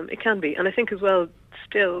 It can be. And I think as well,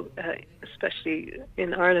 still, especially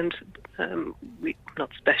in Ireland, not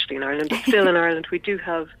especially in Ireland, but still in Ireland, we do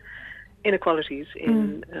have inequalities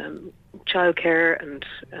in childcare and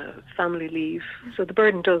family leave. So the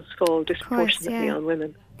burden does fall disproportionately on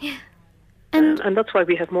women. Yeah. And that's why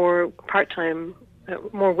we have more part-time,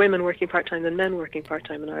 more women working part-time than men working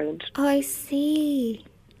part-time in Ireland. Oh, I see.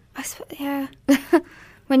 Yeah.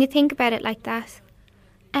 When you think about it like that.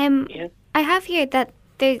 I have here that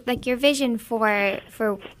your vision for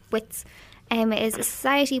WITS is a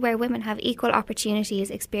society where women have equal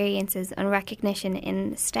opportunities, experiences and recognition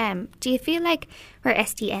in STEM. Do you feel like, or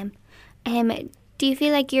STEM, do you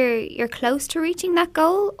feel like you're close to reaching that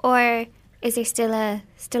goal, or is there still a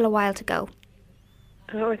while to go?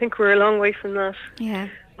 Oh, I think we're a long way from that. Yeah.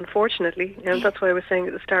 Unfortunately, that's why I was saying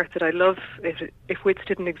at the start that I love if WITS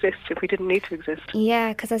didn't exist, if we didn't need to exist. Yeah,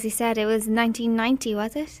 because as you said, it was 1990,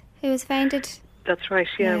 was it? It was founded. That's right.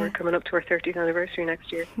 Yeah, we're coming up to our 30th anniversary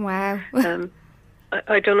next year. Wow.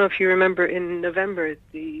 I don't know if you remember, in November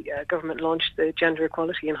the government launched the Gender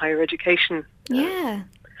Equality in Higher Education. Yeah.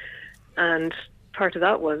 And part of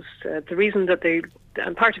that was the reason that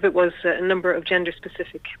and part of it was a number of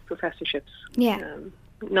gender-specific professorships. Yeah.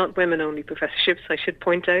 Not women-only professorships, I should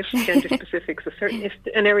point out. Gender-specific. So if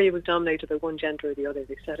an area was dominated by one gender or the other,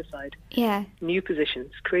 they set aside new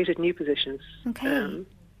positions, created new positions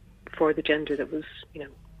for the gender that was,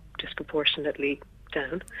 disproportionately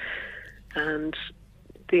down. And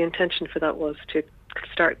the intention for that was to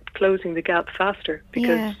start closing the gap faster,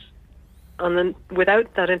 because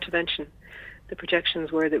without that intervention, the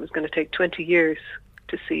projections were that it was going to take 20 years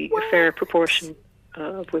to see a fair proportion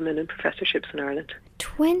of women in professorships in Ireland.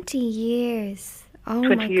 20 years. Oh,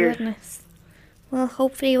 20 my years. goodness. Well,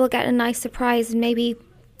 hopefully we'll get a nice surprise in maybe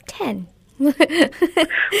 10. Well,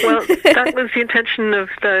 that was the intention of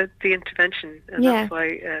the intervention, and that's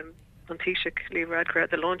why on Taoiseach Leo Varadkar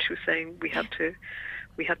at the launch was saying we have to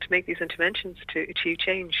make these interventions to achieve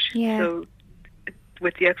change. Yeah. So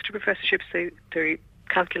with the extra professorships, they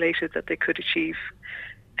calculated that they could achieve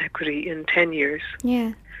equity in 10 years.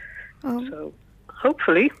 Yeah. Oh. So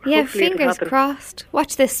hopefully fingers crossed.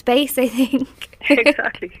 Watch this space, I think.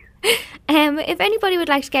 Exactly. If anybody would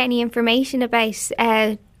like to get any information about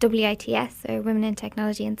WITS, or Women in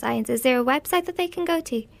Technology and Science, is there a website that they can go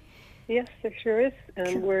to? Yes, there sure is.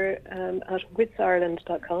 We're at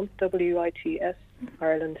witsireland.com,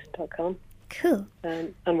 WITSireland.com. Cool.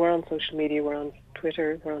 And we're on social media. We're on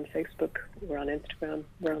Twitter, we're on Facebook, we're on Instagram,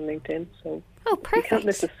 we're on LinkedIn. So perfect. You can't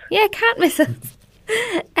miss us. Yeah, can't miss us.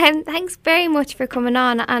 Thanks very much for coming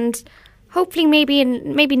on, and hopefully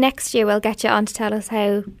maybe next year we'll get you on to tell us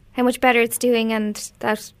how much better it's doing, and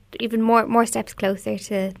that even more steps closer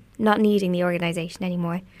to not needing the organisation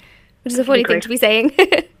anymore, which is a funny thing to be saying.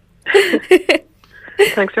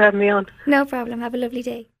 Thanks for having me on. No problem. Have a lovely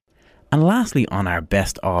day. And lastly, on our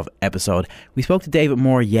best of episode, we spoke to David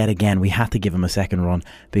Moore yet again. We had to give him a second run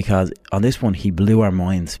because on this one he blew our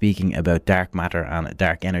minds speaking about dark matter and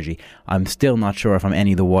dark energy. I'm still not sure if I'm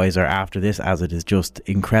any the wiser after this, as it is just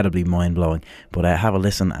incredibly mind-blowing. But have a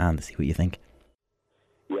listen and see what you think.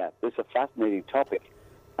 Yeah, it's a fascinating topic.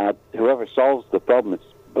 Whoever solves the problem is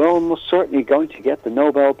almost certainly going to get the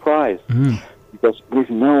Nobel Prize, because we've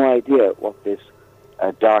no idea what this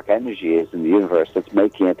dark energy is in the universe that's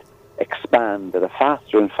making it expand at a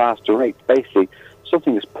faster and faster rate. Basically,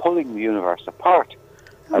 something is pulling the universe apart.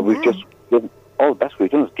 And we've just given, all the best we've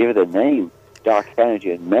done is give it a name, dark energy,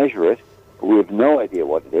 and measure it, but we have no idea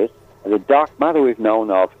what it is. And the dark matter we've known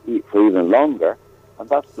of for even longer, and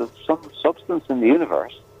that's some substance in the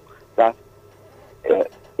universe that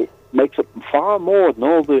it makes up far more than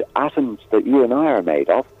all the atoms that you and I are made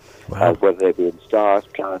of, whether they be in stars,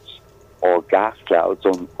 planets, or gas clouds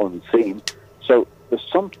unseen. So there's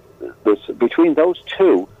between those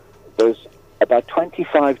two, there's about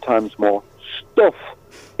 25 times more stuff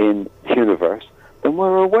in the universe than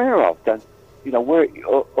we're aware of, than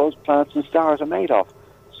those planets and stars are made of.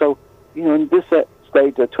 So, in this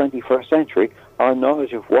stage of the 21st century, our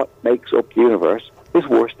knowledge of what makes up the universe is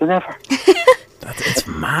worse than ever. It's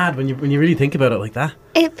mad when you really think about it like that.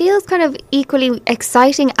 It feels kind of equally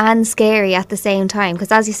exciting and scary at the same time,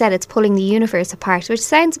 because as you said, it's pulling the universe apart, which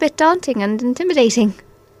sounds a bit daunting and intimidating.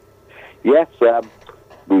 Yes, I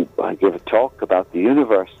give a talk about the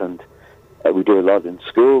universe, and we do a lot in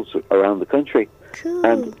schools around the country. Cool.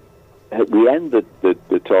 And we end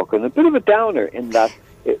the talk on a bit of a downer in that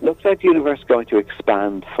it looks like the universe is going to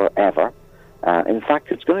expand forever. In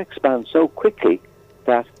fact, it's going to expand so quickly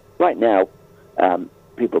that right now,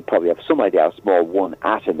 people probably have some idea how small one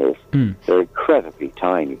atom is. They're incredibly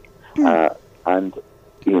tiny. And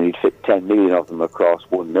you'd fit 10 million of them across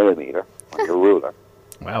 1 millimeter on your ruler.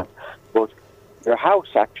 Wow. But your house,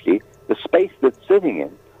 actually, the space that's sitting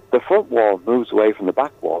in, the front wall moves away from the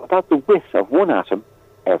back wall about the width of one atom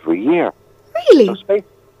every year. Really? So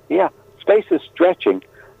space is stretching,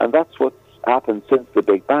 and that's what's happened since the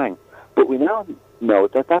Big Bang. But we now know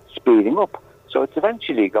that that's speeding up. So it's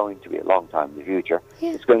eventually going to be, a long time in the future,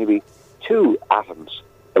 it's going to be 2 atoms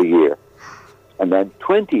a year, and then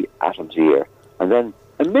 20 atoms a year, and then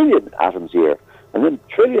 1 million atoms a year, and then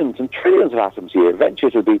trillions and trillions of atoms a year. Eventually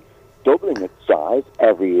it'll be doubling its size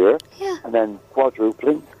every year, and then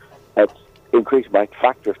quadrupling. It's increasing by a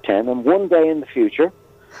factor of 10, and one day in the future,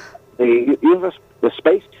 the universe, the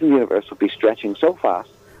space in the universe will be stretching so fast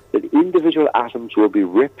that individual atoms will be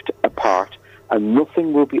ripped apart and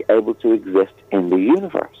nothing will be able to exist in the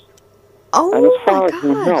universe. Oh, and as far as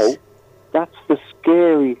we know, that's the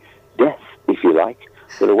scary death, if you like,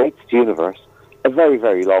 that awaits the universe a very,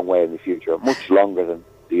 very long way in the future, much longer than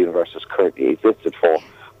the universe has currently existed for.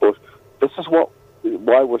 But this is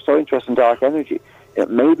why we're so interested in dark energy.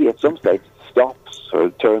 Maybe at some stage it stops or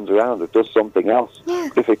it turns around or does something else. Yeah.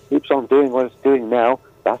 If it keeps on doing what it's doing now,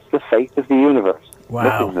 that's the fate of the universe.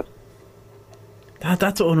 Wow.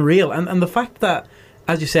 That's unreal. And the fact that,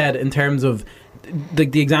 as you said, in terms of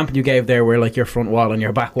the example you gave there where like your front wall and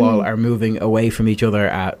your back wall are moving away from each other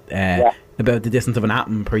at about the distance of an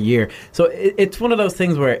atom per year. So it's one of those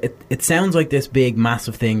things where it sounds like this big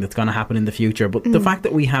massive thing that's going to happen in the future, but the fact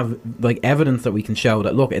that we have like evidence that we can show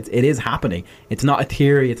that look, it is happening. It's not a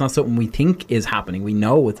theory, it's not something we think is happening. We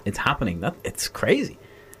know it's happening. It's crazy.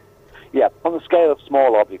 Yeah, on the scale of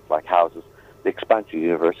small objects like houses, the expansion of the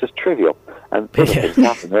universe is trivial. And things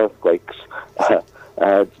happen, earthquakes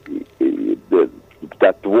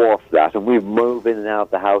that dwarf that, and we move in and out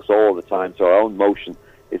of the house all the time, so our own motion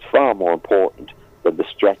is far more important than the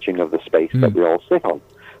stretching of the space that we all sit on.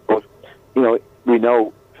 But, we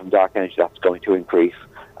know from dark energy that's going to increase,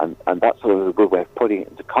 and that's sort of a good way of putting it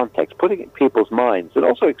into context, putting it in people's minds. It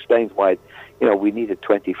also explains why, we needed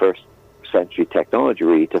 21st century technology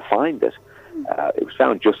really to find it. It was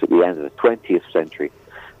found just at the end of the 20th century,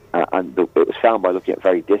 and it was found by looking at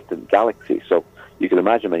very distant galaxies. So you can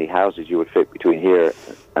imagine how many houses you would fit between here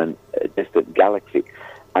and a distant galaxy,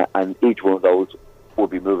 and each one of those will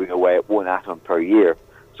be moving away at 1 atom per year.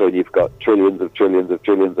 So you've got trillions of trillions of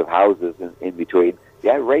trillions of houses in between.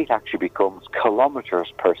 The rate actually becomes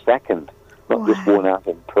kilometers per second, not just 1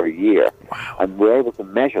 atom per year. Wow. And we're able to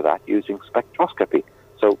measure that using spectroscopy.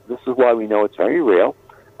 So this is why we know it's very real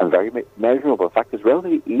and very measurable. In fact, it's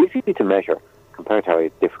relatively easy to measure compared to how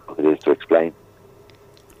difficult it is to explain.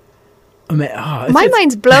 My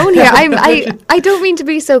mind's blown here. I don't mean to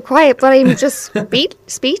be so quiet, but I'm just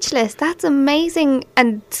speechless. That's amazing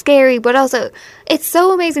and scary, but also it's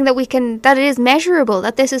so amazing that that it is measurable,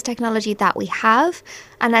 that this is technology that we have.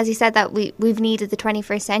 And as you said, that we've needed the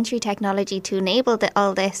 21st century technology to enable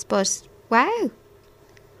all this, but wow.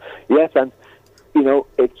 Yes, and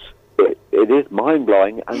it is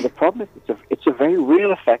mind-blowing, and the problem is it's a very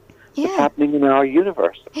real effect that's happening in our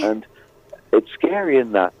universe, and it's scary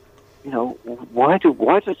in that, why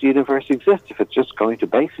does the universe exist if it's just going to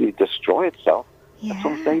basically destroy itself at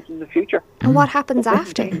some stage in the future? And what happens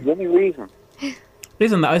after? There's any reason.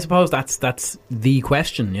 Listen, I suppose that's the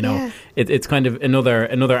question, It's kind of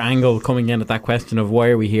another angle coming in at that question of why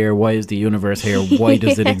are we here? Why is the universe here? Why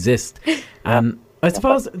does it exist? I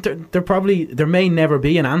suppose there may never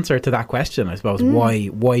be an answer to that question. I suppose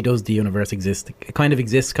why does the universe exist? It kind of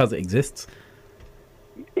exists because it exists.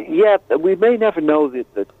 Yeah, we may never know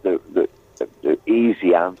the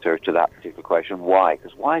easy answer to that particular question. Why?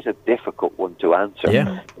 Because why is a difficult one to answer?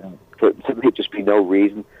 Yeah. There may just be no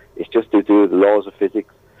reason. It's just to do with the laws of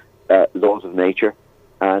physics, laws of nature,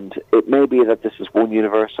 and it may be that this is one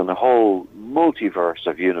universe and a whole multiverse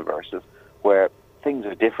of universes where things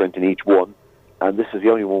are different in each one. And this is the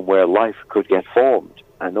only one where life could get formed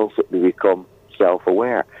and ultimately become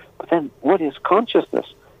self-aware. But then, what is consciousness?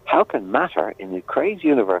 How can matter in a crazy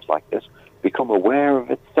universe like this become aware of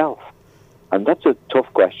itself? And that's a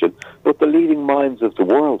tough question. But the leading minds of the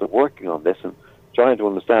world are working on this and trying to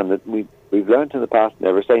understand that we've learned in the past,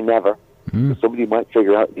 never say never. Somebody might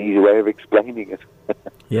figure out an easy way of explaining it.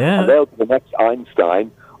 Yeah. And they'll be the next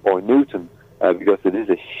Einstein or Newton. Because it is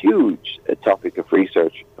a huge topic of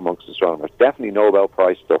research amongst astronomers. Definitely Nobel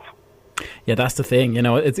Prize stuff. Yeah, that's the thing.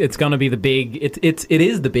 It's going to be the big. It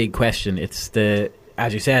is the big question. It's the,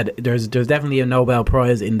 as you said, there's definitely a Nobel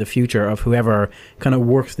Prize in the future of whoever kind of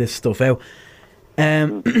works this stuff out.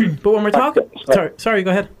 But when we're talking, sorry,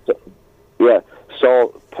 go ahead. Yeah, Saul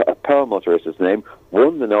Perlmutter is his name.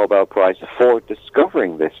 Won the Nobel Prize for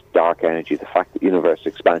discovering this dark energy. The fact that universe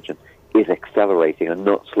expansion is accelerating and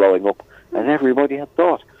not slowing up, and everybody had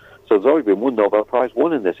thought. So there's already been one Nobel Prize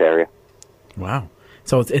won in this area. Wow.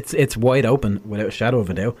 So it's wide open without a shadow of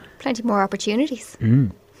a doubt. Plenty more opportunities.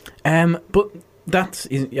 But that's,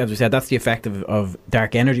 as we said, that's the effect of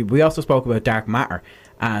dark energy. We also spoke about dark matter,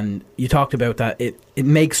 and you talked about that it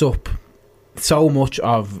makes up so much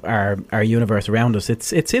of our universe around us.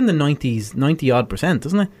 It's in the 90 odd percent,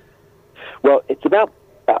 isn't it? Well, it's about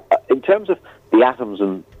in terms of the atoms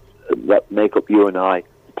and that make up you and I,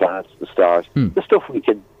 the planets, the stars, the stuff we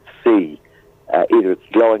can see. Either it's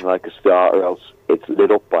glowing like a star, or else it's lit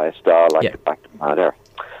up by a star, like back to planet Earth.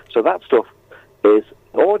 So that stuff is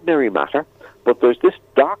ordinary matter, but there's this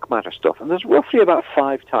dark matter stuff, and there's roughly about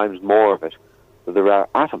 5 times more of it than there are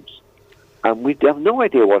atoms. And we have no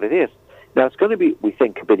idea what it is. Now, it's going to be, we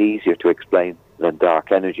think, a bit easier to explain than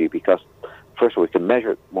dark energy, because, first of all, we can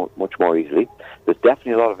measure it much more easily. There's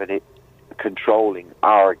definitely a lot of it controlling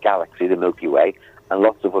our galaxy, the Milky Way, and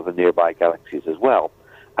lots of other nearby galaxies as well.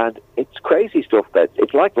 And it's crazy stuff that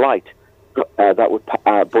it's like light, that would,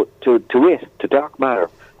 but to dark matter,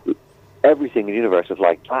 everything in the universe is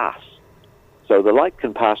like glass. So the light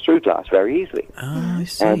can pass through glass very easily. Oh, I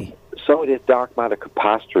see. And so it is, dark matter could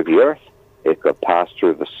pass through the Earth, it could pass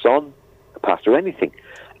through the Sun, it could pass through anything.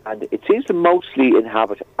 And it seems to mostly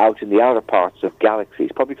inhabit out in the outer parts of galaxies,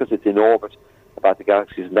 probably because it's in orbit about the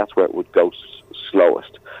galaxies, and that's where it would go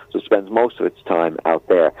slowest. So it spends most of its time out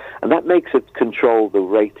there. And that makes it control the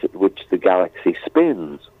rate at which the galaxy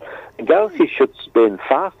spins. And galaxies should spin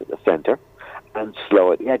fast at the center and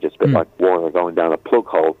slow at the edges, a bit like water going down a plug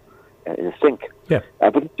hole in a sink. Yeah.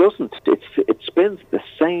 But it doesn't. It spins at the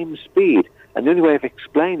same speed. And the only way of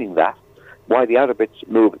explaining that, why the outer bits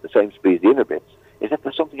move at the same speed as the inner bits, is that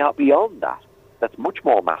there's something out beyond that that's much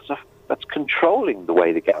more massive, that's controlling the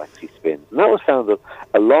way the galaxy spins. And that was found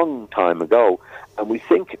a long time ago. And we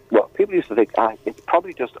think, well, people used to think, it's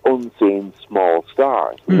probably just unseen small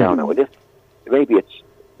stars. No, it isn't. Maybe it's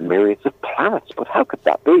myriads of planets, but how could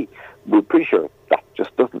that be? We're pretty sure that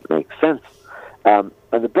just doesn't make sense. And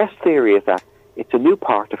the best theory is that it's a new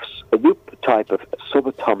type of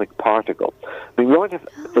subatomic particle. I mean, we might have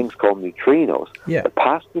things called neutrinos that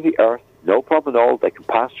pass through the Earth, no problem at all. They can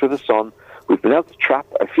pass through the Sun. We've been able to trap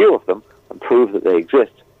a few of them and prove that they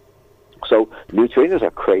exist. So neutrinos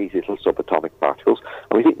are crazy little subatomic particles,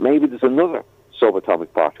 and we think maybe there's another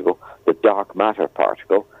subatomic particle, the dark matter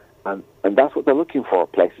particle, and that's what they're looking for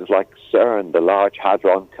at places like CERN, the Large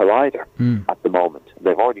Hadron Collider, at the moment.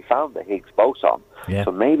 They've already found the Higgs boson,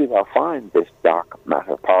 so maybe they'll find this dark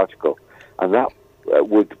matter particle, and that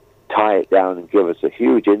would tie it down and give us a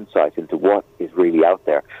huge insight into what is really out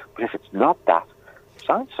there. But if it's not that,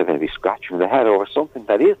 scientists are going to be scratching their head over something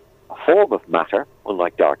that is a form of matter,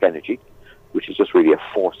 unlike dark energy, which is just really a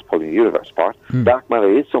force pulling the universe apart. Dark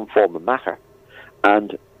matter is some form of matter,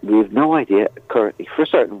 and we have no idea currently for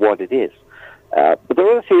certain what it is. But there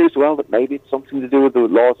are other theories as well that maybe it's something to do with the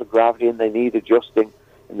laws of gravity, and they need adjusting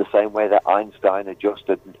in the same way that Einstein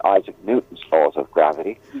adjusted Isaac Newton's laws of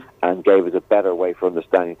gravity and gave us a better way for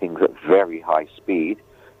understanding things at very high speed.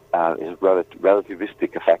 Is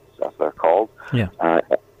relativistic effects, as they're called.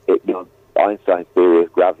 Einstein's theory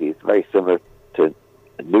of gravity is very similar to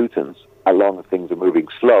Newton's. As long as things are moving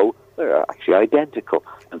slow, they're actually identical.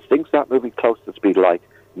 And things start moving close to the speed of light,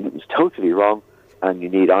 Newton's totally wrong, and you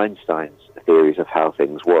need Einstein's theories of how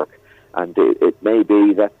things work. And it may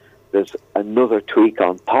be that there's another tweak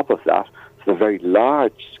on top of that for the very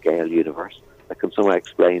large-scale universe that can somehow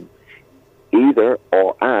explain either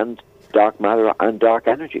and dark matter and dark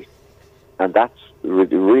energy. And that's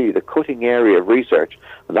really the cutting area of research,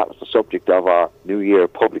 and that was the subject of our New Year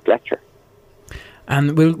public lecture.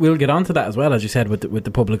 And we'll get on to that as well, as you said, with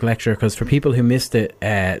the public lecture, because for people who missed it,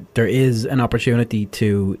 there is an opportunity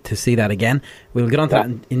to see that again. We'll get on to that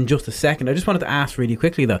in just a second. I just wanted to ask really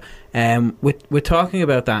quickly, though, we're talking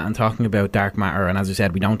about that and talking about dark matter, and as you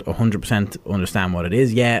said, we don't 100% understand what it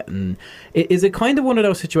is yet. And is it kind of one of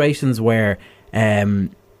those situations where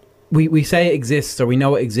we say it exists, or we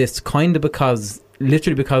know it exists, kind of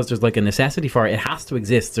literally because there's like a necessity for it? It has to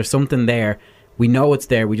exist. There's something there. We know it's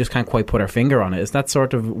there, we just can't quite put our finger on it. Is that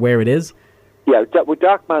sort of where it is? Yeah, with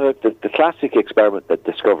dark matter, the classic experiment that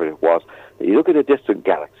discovered it was that you look at a distant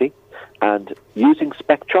galaxy, and using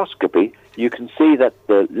spectroscopy, you can see that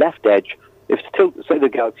the left edge, if say the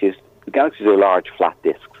galaxy is the galaxies are large flat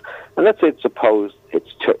disks. And let's say, suppose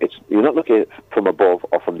you're not looking at it from above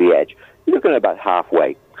or from the edge. You're looking at about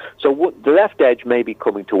halfway. So the left edge may be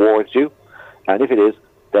coming towards you, and if it is,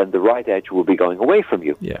 then the right edge will be going away from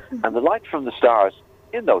you. Yeah. And the light from the stars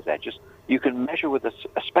in those edges, you can measure with a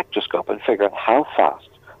spectroscope and figure out how fast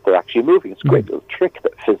they're actually moving. It's a great little trick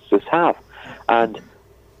that physicists have. And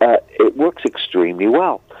it works extremely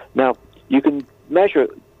well. Now, you can measure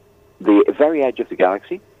the very edge of the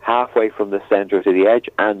galaxy, halfway from the center to the edge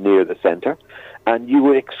and near the center, and you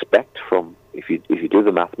would expect from, if you do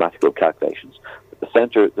the mathematical calculations, the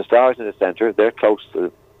stars in the center, they're close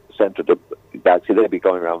to the center of the galaxy, they'll be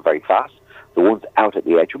going around very fast. The ones out at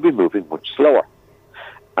the edge will be moving much slower.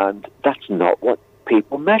 And that's not what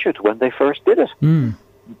people measured when they first did it.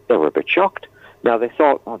 They were a bit shocked. Now, they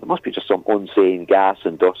thought, there must be just some unseen gas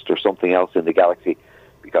and dust or something else in the galaxy,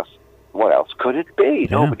 because what else could it be?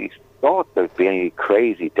 Yeah. Nobody thought there'd be any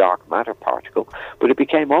crazy dark matter particle. But it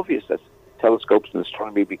became obvious as telescopes and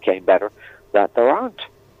astronomy became better that there aren't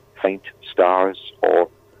faint stars or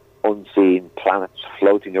unseen planets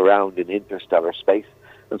floating around in interstellar space.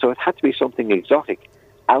 And so it had to be something exotic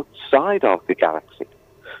outside of the galaxy.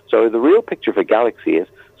 So the real picture of a galaxy is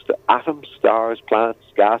the atoms, stars, planets,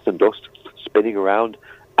 gas and dust spinning around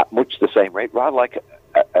at much the same rate, rather like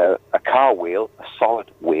a car wheel, a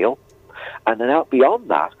solid wheel. And then out beyond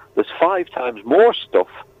that, there's 5 times more stuff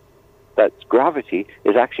that gravity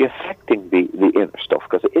is actually affecting the inner stuff,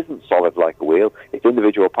 because it isn't solid like a wheel, it's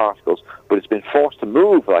individual particles, but it's been forced to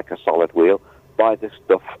move like a solid wheel by this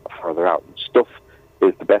stuff further out. And stuff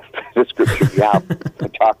is the best description we have for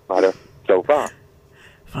dark matter so far.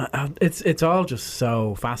 It's all just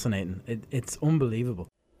so fascinating. It's unbelievable.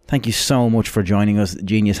 Thank you so much for joining us.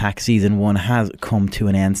 Genius Hack Season 1 has come to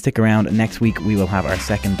an end. Stick around. Next week we will have our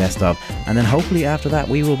second best of, and then hopefully after that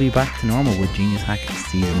we will be back to normal with Genius Hack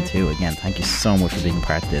Season 2 again. Thank you so much for being a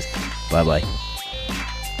part of this. Bye bye.